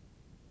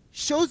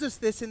shows us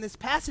this in this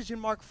passage in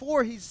Mark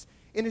 4. He's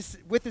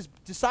with his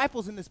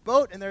disciples in this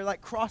boat, and they're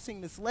like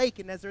crossing this lake.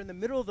 And as they're in the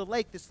middle of the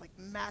lake, this like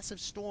massive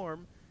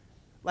storm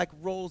like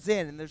rolls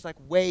in, and there's like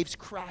waves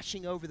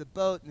crashing over the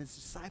boat, and his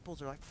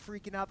disciples are like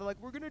freaking out. They're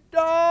like, we're going to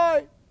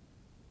die.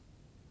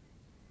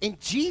 And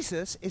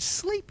Jesus is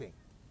sleeping.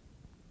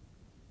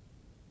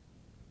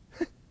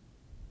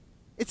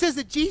 It says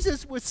that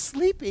Jesus was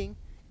sleeping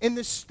in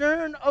the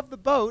stern of the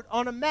boat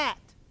on a mat.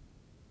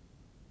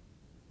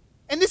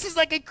 And this is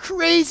like a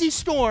crazy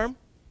storm,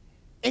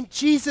 and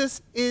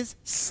Jesus is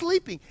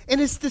sleeping. And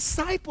his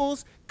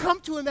disciples come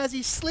to him as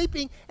he's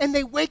sleeping, and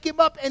they wake him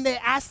up, and they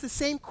ask the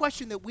same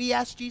question that we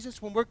ask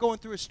Jesus when we're going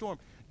through a storm.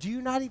 Do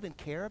you not even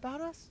care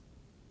about us?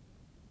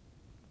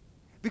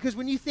 Because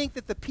when you think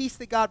that the peace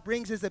that God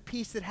brings is a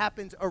peace that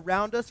happens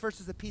around us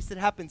versus a peace that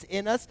happens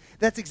in us,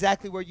 that's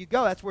exactly where you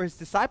go. That's where his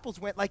disciples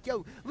went, like,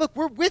 yo, look,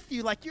 we're with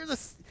you. Like, you're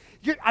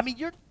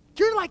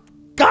like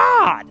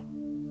God.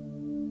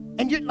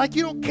 And you're like,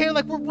 you don't care.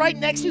 Like, we're right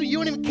next to you. You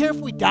don't even care if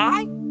we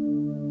die.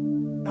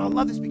 Now, I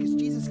love this because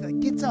Jesus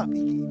gets up.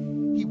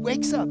 He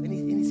wakes up, and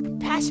he's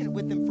compassionate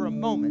with them for a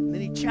moment. And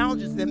then he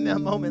challenges them a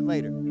moment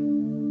later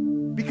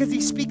because he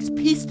speaks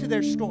peace to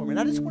their storm. And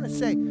I just want to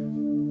say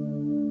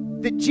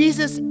that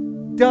Jesus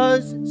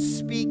does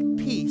speak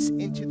peace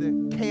into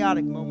the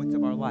chaotic moments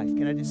of our life.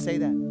 Can I just say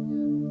that?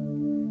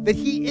 That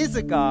he is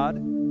a God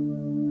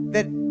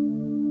that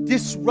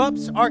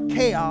disrupts our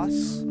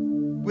chaos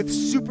with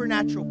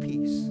supernatural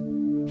peace.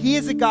 He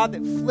is a God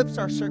that flips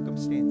our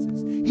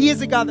circumstances. He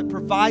is a God that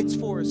provides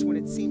for us when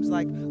it seems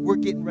like we're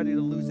getting ready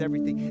to lose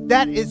everything.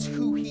 That is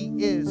who he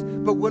is.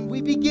 But when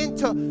we begin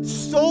to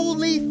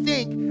solely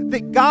think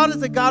that God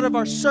is a God of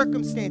our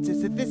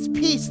circumstances, that this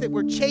peace that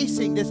we're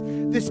chasing,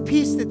 this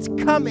peace that's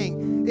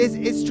coming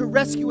is to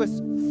rescue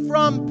us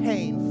from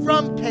pain,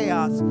 from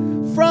chaos,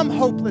 from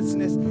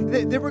hopelessness,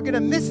 that we're going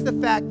to miss the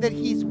fact that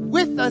he's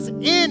with us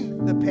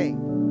in the pain.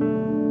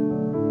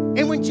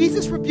 And when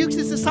Jesus rebukes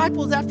his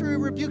disciples after he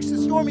rebukes the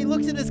storm, he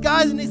looks at his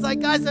guys and he's like,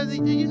 guys, do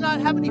you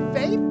not have any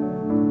faith?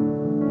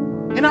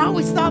 And I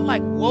always thought,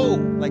 like, whoa,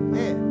 like,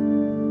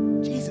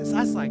 man, Jesus,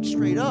 that's like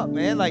straight up,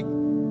 man. Like,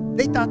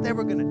 they thought they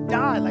were going to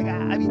die. Like,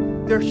 I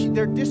mean, they're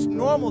just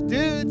normal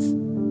dudes.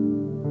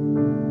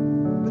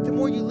 But the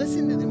more you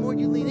listen to them, the more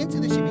you lean into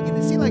this, you begin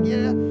to see, like,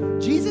 yeah,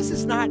 Jesus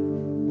is not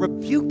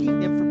rebuking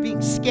them for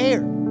being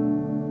scared.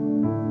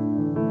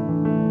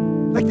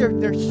 Like,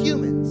 they're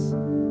humans.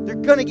 They're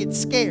going to get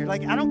scared.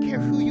 Like, I don't care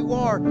who you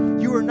are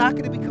not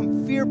going to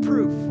become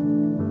fear-proof.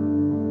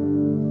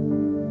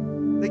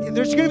 Like,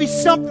 there's going to be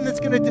something that's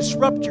going to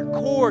disrupt your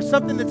core,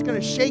 something that's going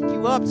to shake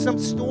you up, some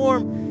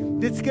storm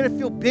that's going to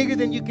feel bigger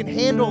than you can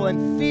handle,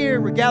 and fear,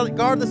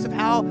 regardless of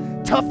how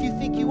tough you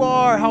think you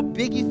are, how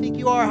big you think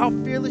you are, how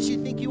fearless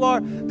you think you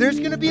are, there's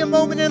going to be a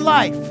moment in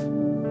life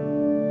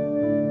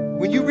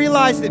when you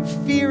realize that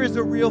fear is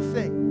a real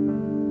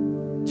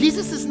thing.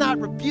 Jesus is not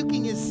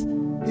rebuking his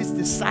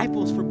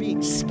disciples for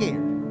being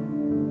scared.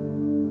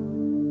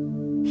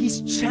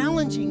 He's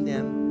challenging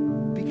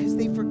them because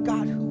they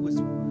forgot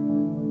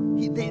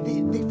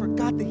they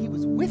forgot that he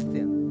was with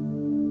them.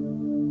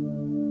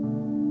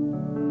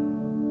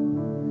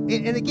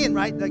 And again,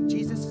 right, like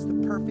Jesus is the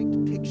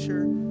perfect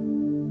picture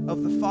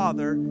of the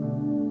Father.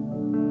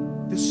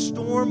 The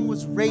storm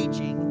was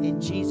raging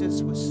and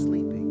Jesus was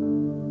sleeping.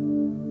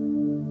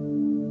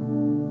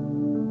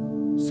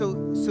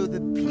 So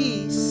the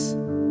peace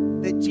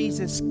that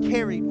Jesus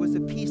carried was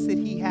a peace that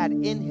he had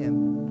in him,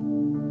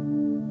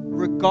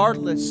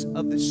 regardless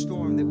of the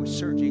storm that was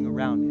surging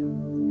around him.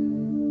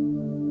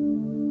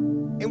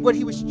 And what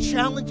he was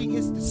challenging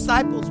his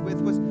disciples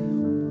with was,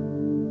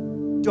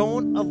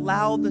 don't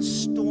allow the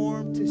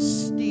storm to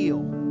steal.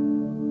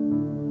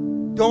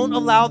 Don't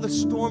allow the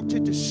storm to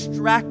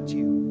distract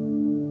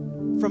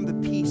you from the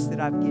peace that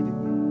I've given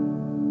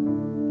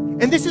you.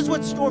 And this is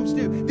what storms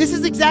do. This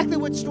is exactly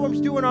what storms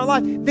do in our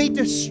life. They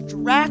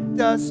distract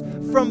us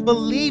from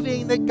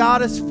believing that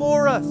God is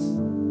for us.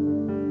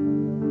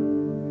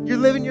 You're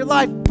living your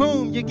life,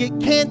 boom, you get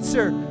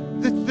cancer.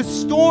 The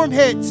storm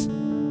hits.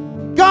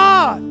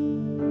 God,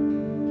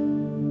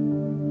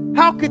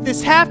 how could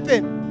this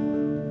happen?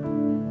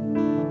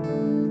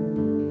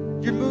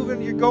 You're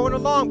moving, you're going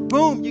along,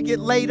 boom, you get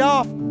laid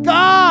off.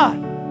 God,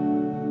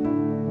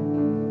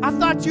 I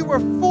thought you were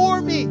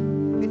for me.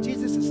 And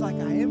Jesus is like,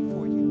 I am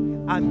for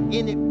you. I'm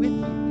in it with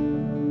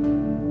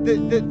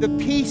you. The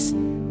peace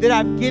that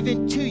I've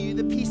given to you,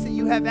 the peace that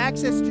you have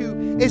access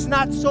to, is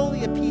not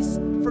solely a peace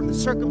from the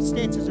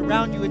circumstances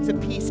around you. It's a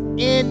peace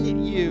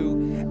in you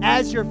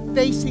as you're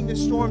facing the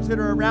storms that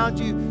are around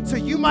you. So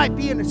you might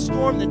be in a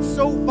storm that's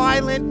so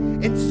violent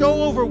and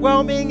so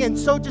overwhelming and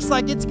so just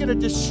like it's going to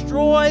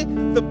destroy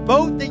the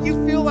boat that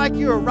you feel like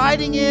you're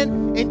riding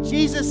in, and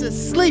Jesus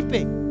is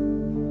sleeping.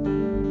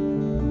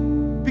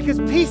 Because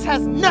peace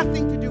has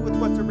nothing to do with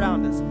what's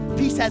around us.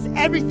 Peace has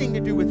everything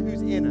to do with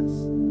who's in us.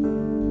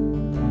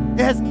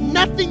 It has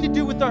nothing to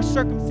do with our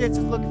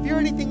circumstances. Look, if you're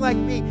anything like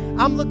me,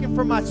 I'm looking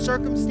for my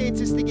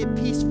circumstances to get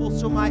peaceful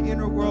so my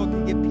inner world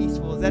can get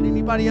peaceful. Is that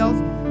anybody else?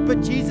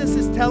 But Jesus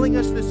is telling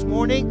us this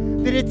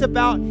morning that it's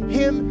about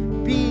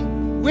him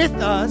being with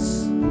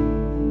us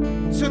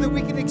so that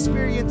we can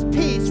experience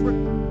peace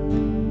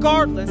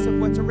regardless of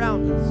what's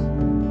around us.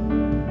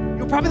 You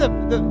know, probably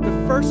the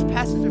first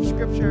passage of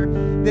Scripture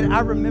that I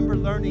remember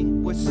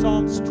learning was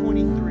Psalms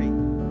 23.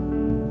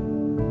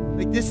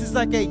 Like, this is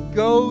like a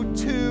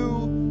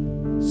go-to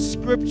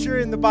Scripture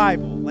in the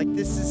Bible. Like,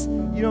 this is,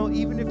 you know,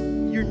 even if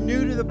you're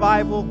new to the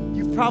Bible,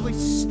 you've probably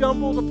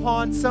stumbled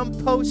upon some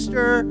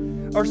poster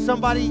or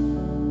somebody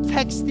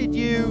texted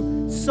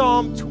you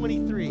Psalm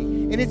 23.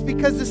 And it's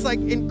because this like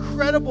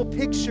incredible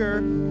picture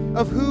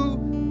of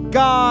who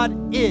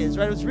God is,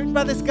 right? It was written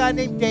by this guy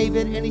named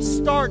David, and he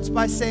starts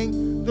by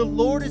saying, the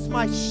Lord is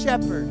my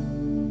shepherd.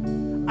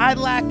 I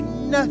lack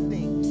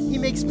nothing. He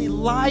makes me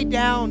lie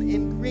down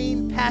in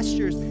green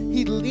pastures.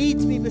 He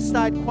leads me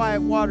beside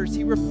quiet waters.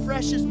 He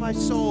refreshes my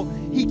soul.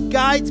 He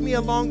guides me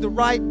along the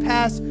right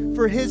path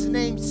for his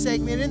name's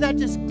sake. Man, isn't that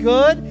just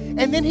good?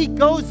 And then he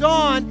goes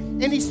on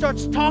and he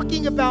starts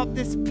talking about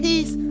this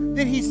peace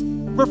that he's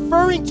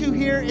referring to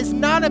here is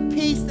not a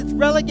peace that's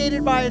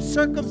relegated by his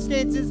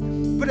circumstances,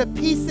 but a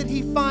peace that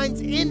he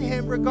finds in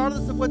him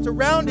regardless of what's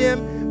around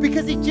him,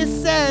 because he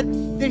just said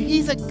that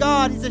he's a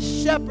God, he's a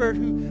shepherd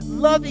who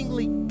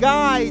lovingly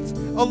guides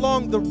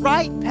along the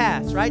right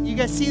path, right? You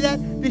guys see that?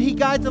 That he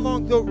guides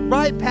along the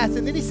right path.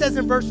 And then he says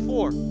in verse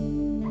 4,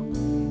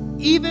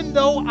 even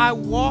though I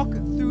walk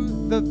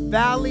through the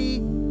valley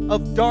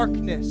of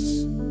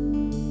darkness,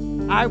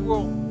 I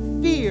will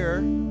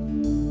fear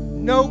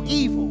no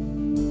evil,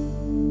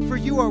 for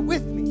you are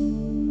with me.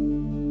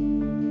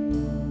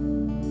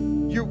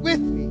 You're with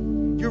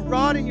me. Your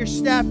rod and your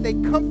staff, they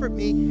comfort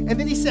me. And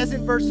then he says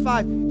in verse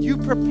 5, you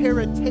prepare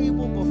a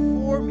table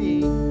before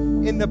me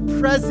in the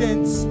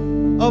presence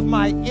of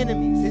my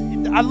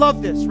enemies. I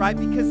love this, right?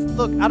 Because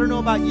look, I don't know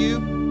about you,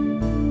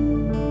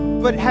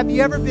 but have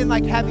you ever been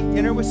like having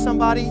dinner with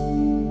somebody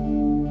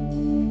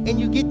and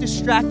you get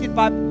distracted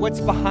by what's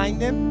behind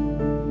them?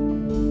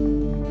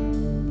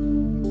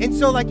 And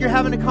so like you're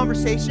having a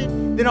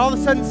conversation, then all of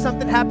a sudden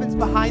something happens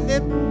behind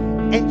them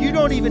and you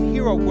don't even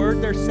hear a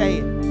word they're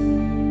saying.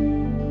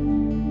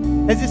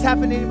 Has this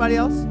happened to anybody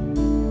else?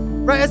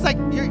 Right? It's like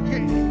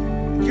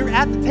you're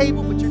at the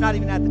table, but you're not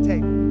even at the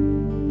table.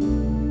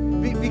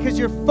 Because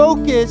you're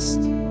focused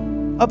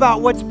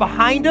about what's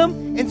behind them.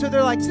 And so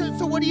they're like,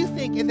 so what do you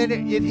think? And then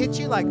it hits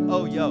you like,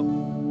 oh,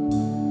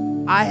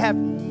 yo, I have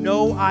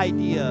no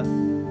idea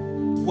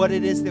what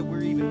it is that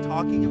we're even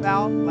talking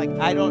about. Like,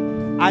 I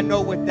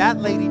know what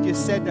that lady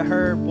just said to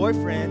her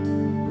boyfriend,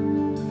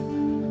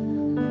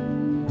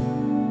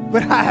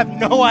 but I have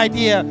no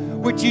idea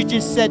what you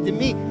just said to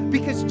me.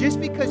 Because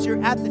just because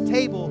you're at the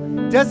table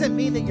doesn't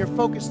mean that you're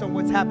focused on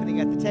what's happening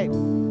at the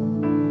table.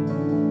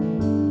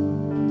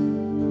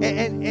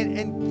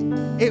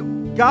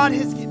 And God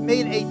has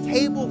made a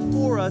table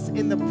for us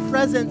in the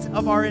presence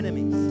of our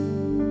enemies.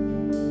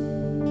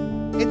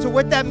 And so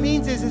what that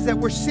means is that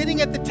we're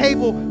sitting at the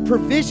table,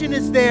 provision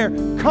is there,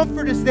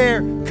 comfort is there,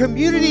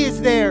 community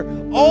is there,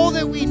 all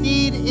that we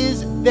need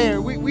is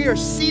there. We are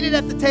seated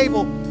at the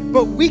table,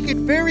 but we could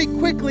very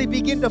quickly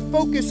begin to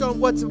focus on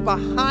what's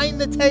behind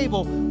the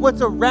table,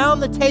 what's around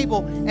the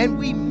table, and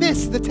we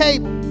miss the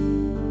table.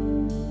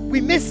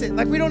 We miss it,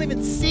 like we don't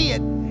even see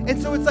it. And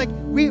so it's like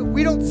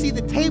we don't see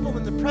the table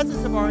in the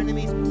presence of our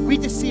enemies, we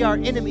just see our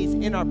enemies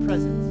in our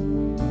presence.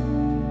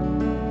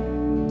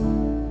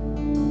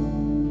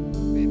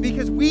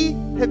 Because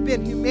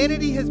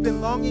humanity has been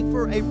longing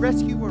for a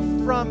rescuer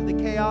from the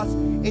chaos,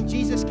 and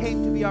Jesus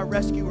came to be our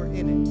rescuer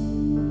in it.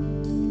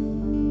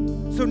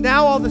 So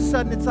now all of a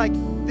sudden it's like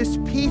this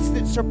peace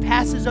that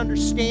surpasses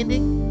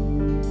understanding.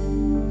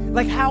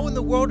 Like, how in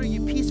the world are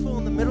you peaceful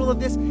in the middle of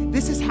this?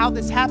 This is how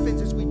this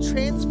happens, is we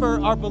transfer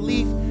our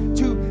belief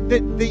to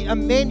the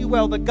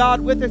Emmanuel, the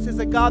God with us, is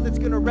a God that's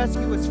going to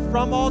rescue us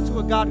from all, to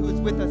a God who is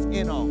with us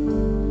in all.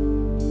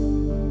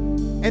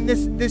 And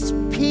this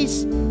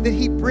peace that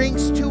he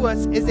brings to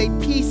us is a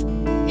peace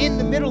in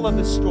the middle of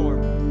the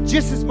storm,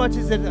 just as much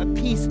as it's a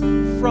peace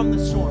from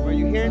the storm. Are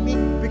you hearing me?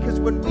 Because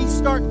when we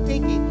start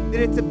thinking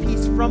that it's a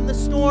peace from the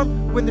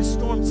storm, when the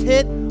storms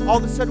hit, all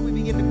of a sudden we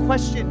begin to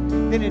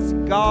question, then is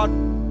God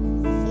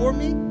for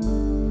me?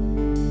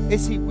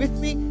 Is he with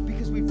me?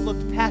 Because we've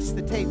looked past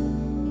the table.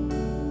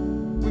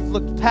 We've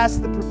looked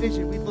past the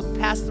provision. We've looked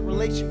past the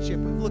relationship.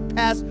 We've looked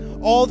past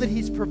all that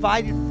he's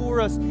provided for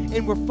us,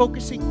 and we're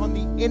focusing on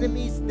the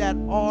enemies that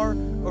are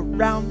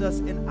around us.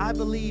 And I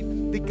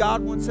believe that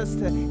God wants us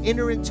to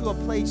enter into a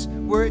place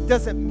where it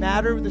doesn't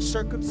matter the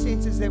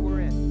circumstances that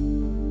we're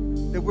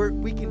in, that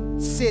we can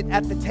sit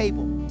at the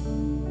table.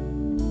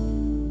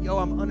 Yo,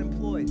 I'm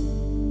unemployed.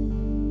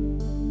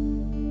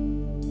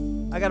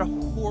 I got a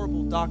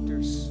horrible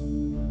doctor's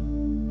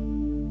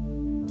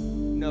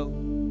note.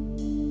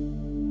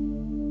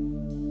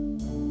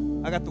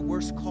 I got the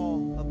worst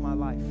call of my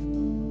life.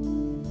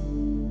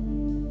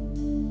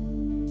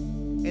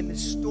 And the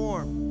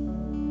storm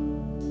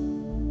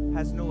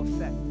has no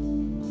effect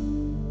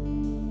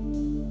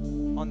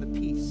on the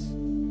peace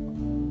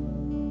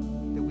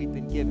that we've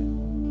been given.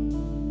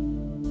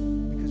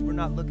 Because we're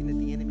not looking at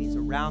the enemies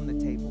around the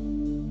table.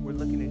 We're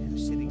looking at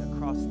who's sitting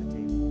across the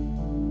table.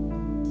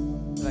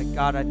 We're like,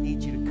 God, I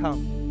need you to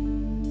come.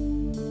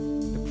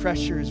 The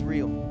pressure is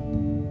real,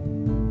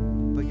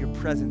 but your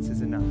presence is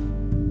enough.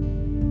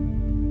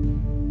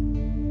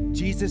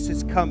 Jesus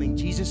is coming.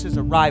 Jesus'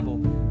 arrival,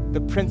 the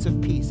Prince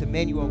of Peace,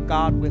 Emmanuel,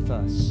 God with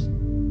us.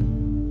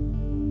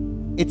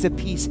 It's a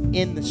peace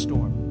in the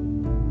storm.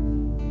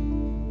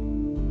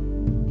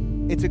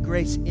 It's a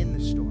grace in the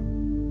storm.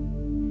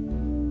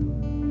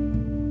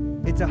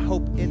 It's a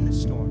hope in the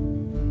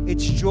storm.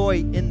 It's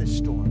joy in the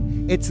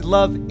storm. It's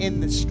love in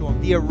the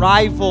storm. The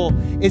arrival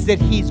is that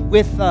he's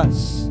with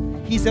us.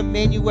 He's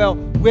Emmanuel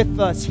with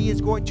us. He is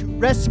going to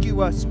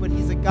rescue us, but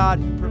he's a God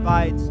who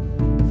provides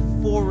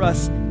for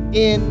us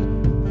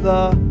in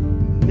the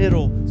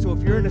middle. So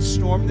if you're in a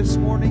storm this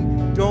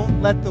morning,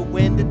 don't let the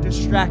wind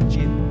distract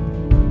you.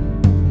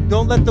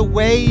 Don't let the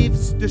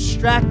waves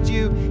distract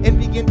you and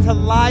begin to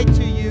lie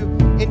to you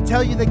and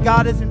tell you that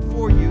God isn't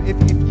for you. If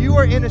you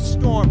are in a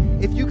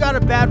storm, if you got a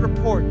bad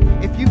report,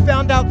 if you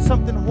found out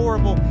something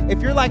horrible,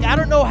 if you're like, I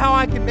don't know how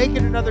I can make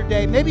it another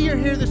day, maybe you're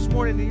here this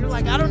morning and you're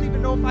like, I don't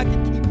even know if I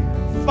can keep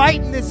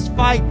fighting this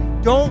fight.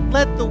 Don't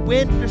let the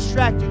wind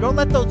distract you. Don't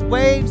let those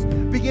waves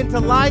begin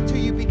to lie to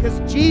you, because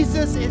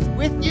Jesus is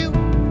with you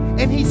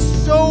and he's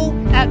so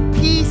at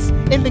peace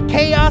in the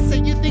chaos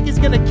that you think is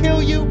going to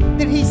kill you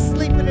that he's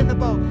sleeping in the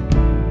boat.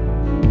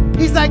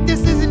 He's like,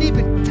 this isn't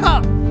even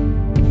tough.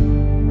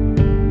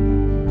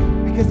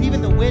 Because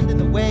even the wind and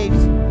the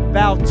waves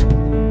bow to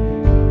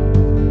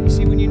him. You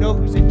see, when you know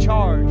who's in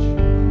charge,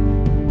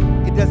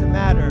 it doesn't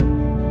matter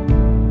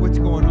what's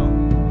going on.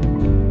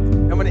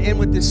 I'm going to end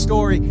with this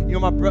story. You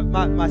know,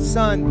 my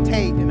son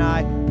Tate and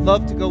I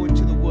love to go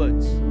into the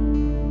woods.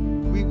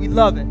 We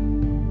love it.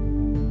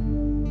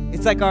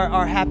 It's like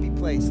our happy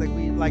place. Like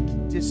we like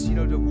just, you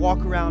know, to walk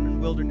around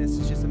in wilderness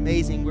is just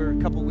amazing. We were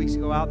a couple of weeks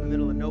ago out in the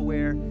middle of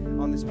nowhere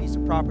on this piece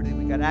of property that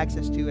we got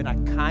access to, and I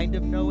kind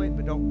of know it,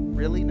 but don't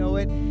really know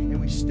it. And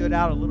we stood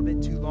out a little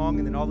bit too long,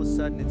 and then all of a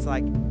sudden it's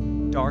like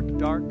dark.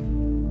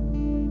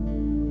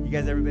 You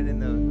guys ever been in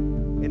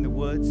the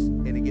woods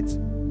and it gets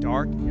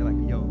dark and you're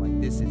like, yo,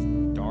 like this is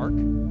dark?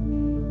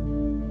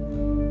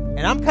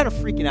 And I'm kind of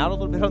freaking out a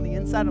little bit on the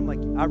inside. I'm like,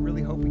 I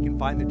really hope we can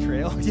find the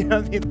trail. You know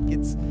what I mean? It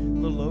gets a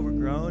little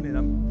overgrown and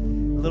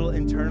I'm a little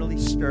internally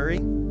stirring.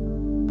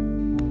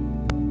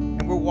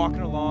 And we're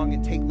walking along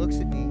and Tate looks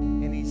at me and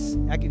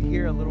I could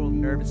hear a little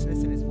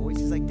nervousness in his voice.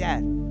 He's like,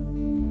 Dad,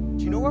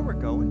 do you know where we're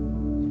going?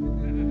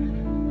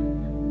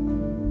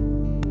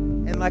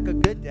 And like a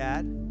good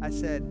dad, I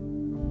said,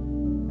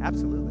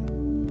 absolutely.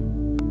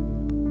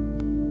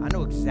 I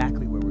know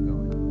exactly where we're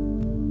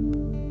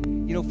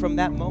going. You know, from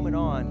that moment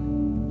on,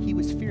 he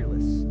was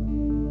fearless.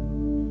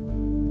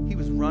 He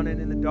was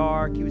running in the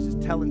dark. He was just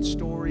telling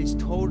stories,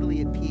 totally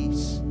at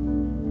peace,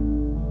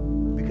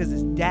 because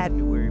his dad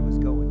knew where he was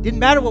going. Didn't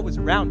matter what was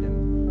around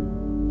him.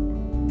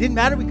 Didn't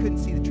matter we couldn't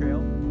see the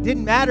trail.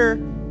 Didn't matter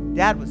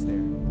Dad was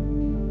there.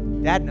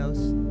 Dad knows.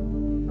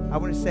 I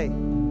want to say,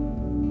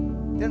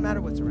 doesn't matter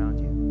what's around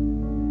you.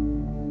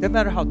 Doesn't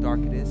matter how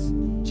dark it is.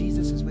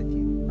 Jesus is with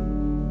you.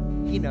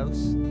 He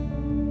knows.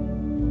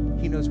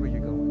 He knows where you're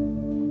going.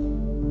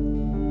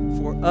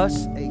 For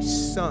us, a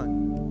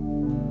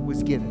son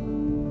was given.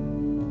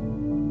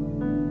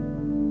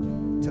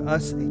 To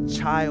us, a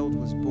child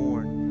was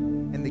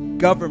born, and the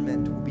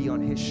government will be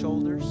on his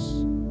shoulders.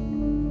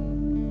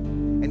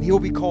 And he will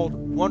be called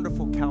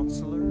Wonderful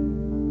Counselor,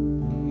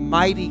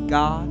 Mighty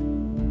God,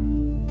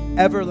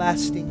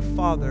 Everlasting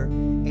Father,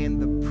 and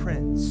the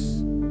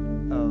Prince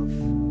of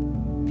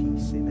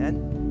Peace.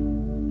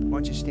 Amen. Why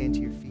don't you stand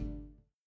to your feet?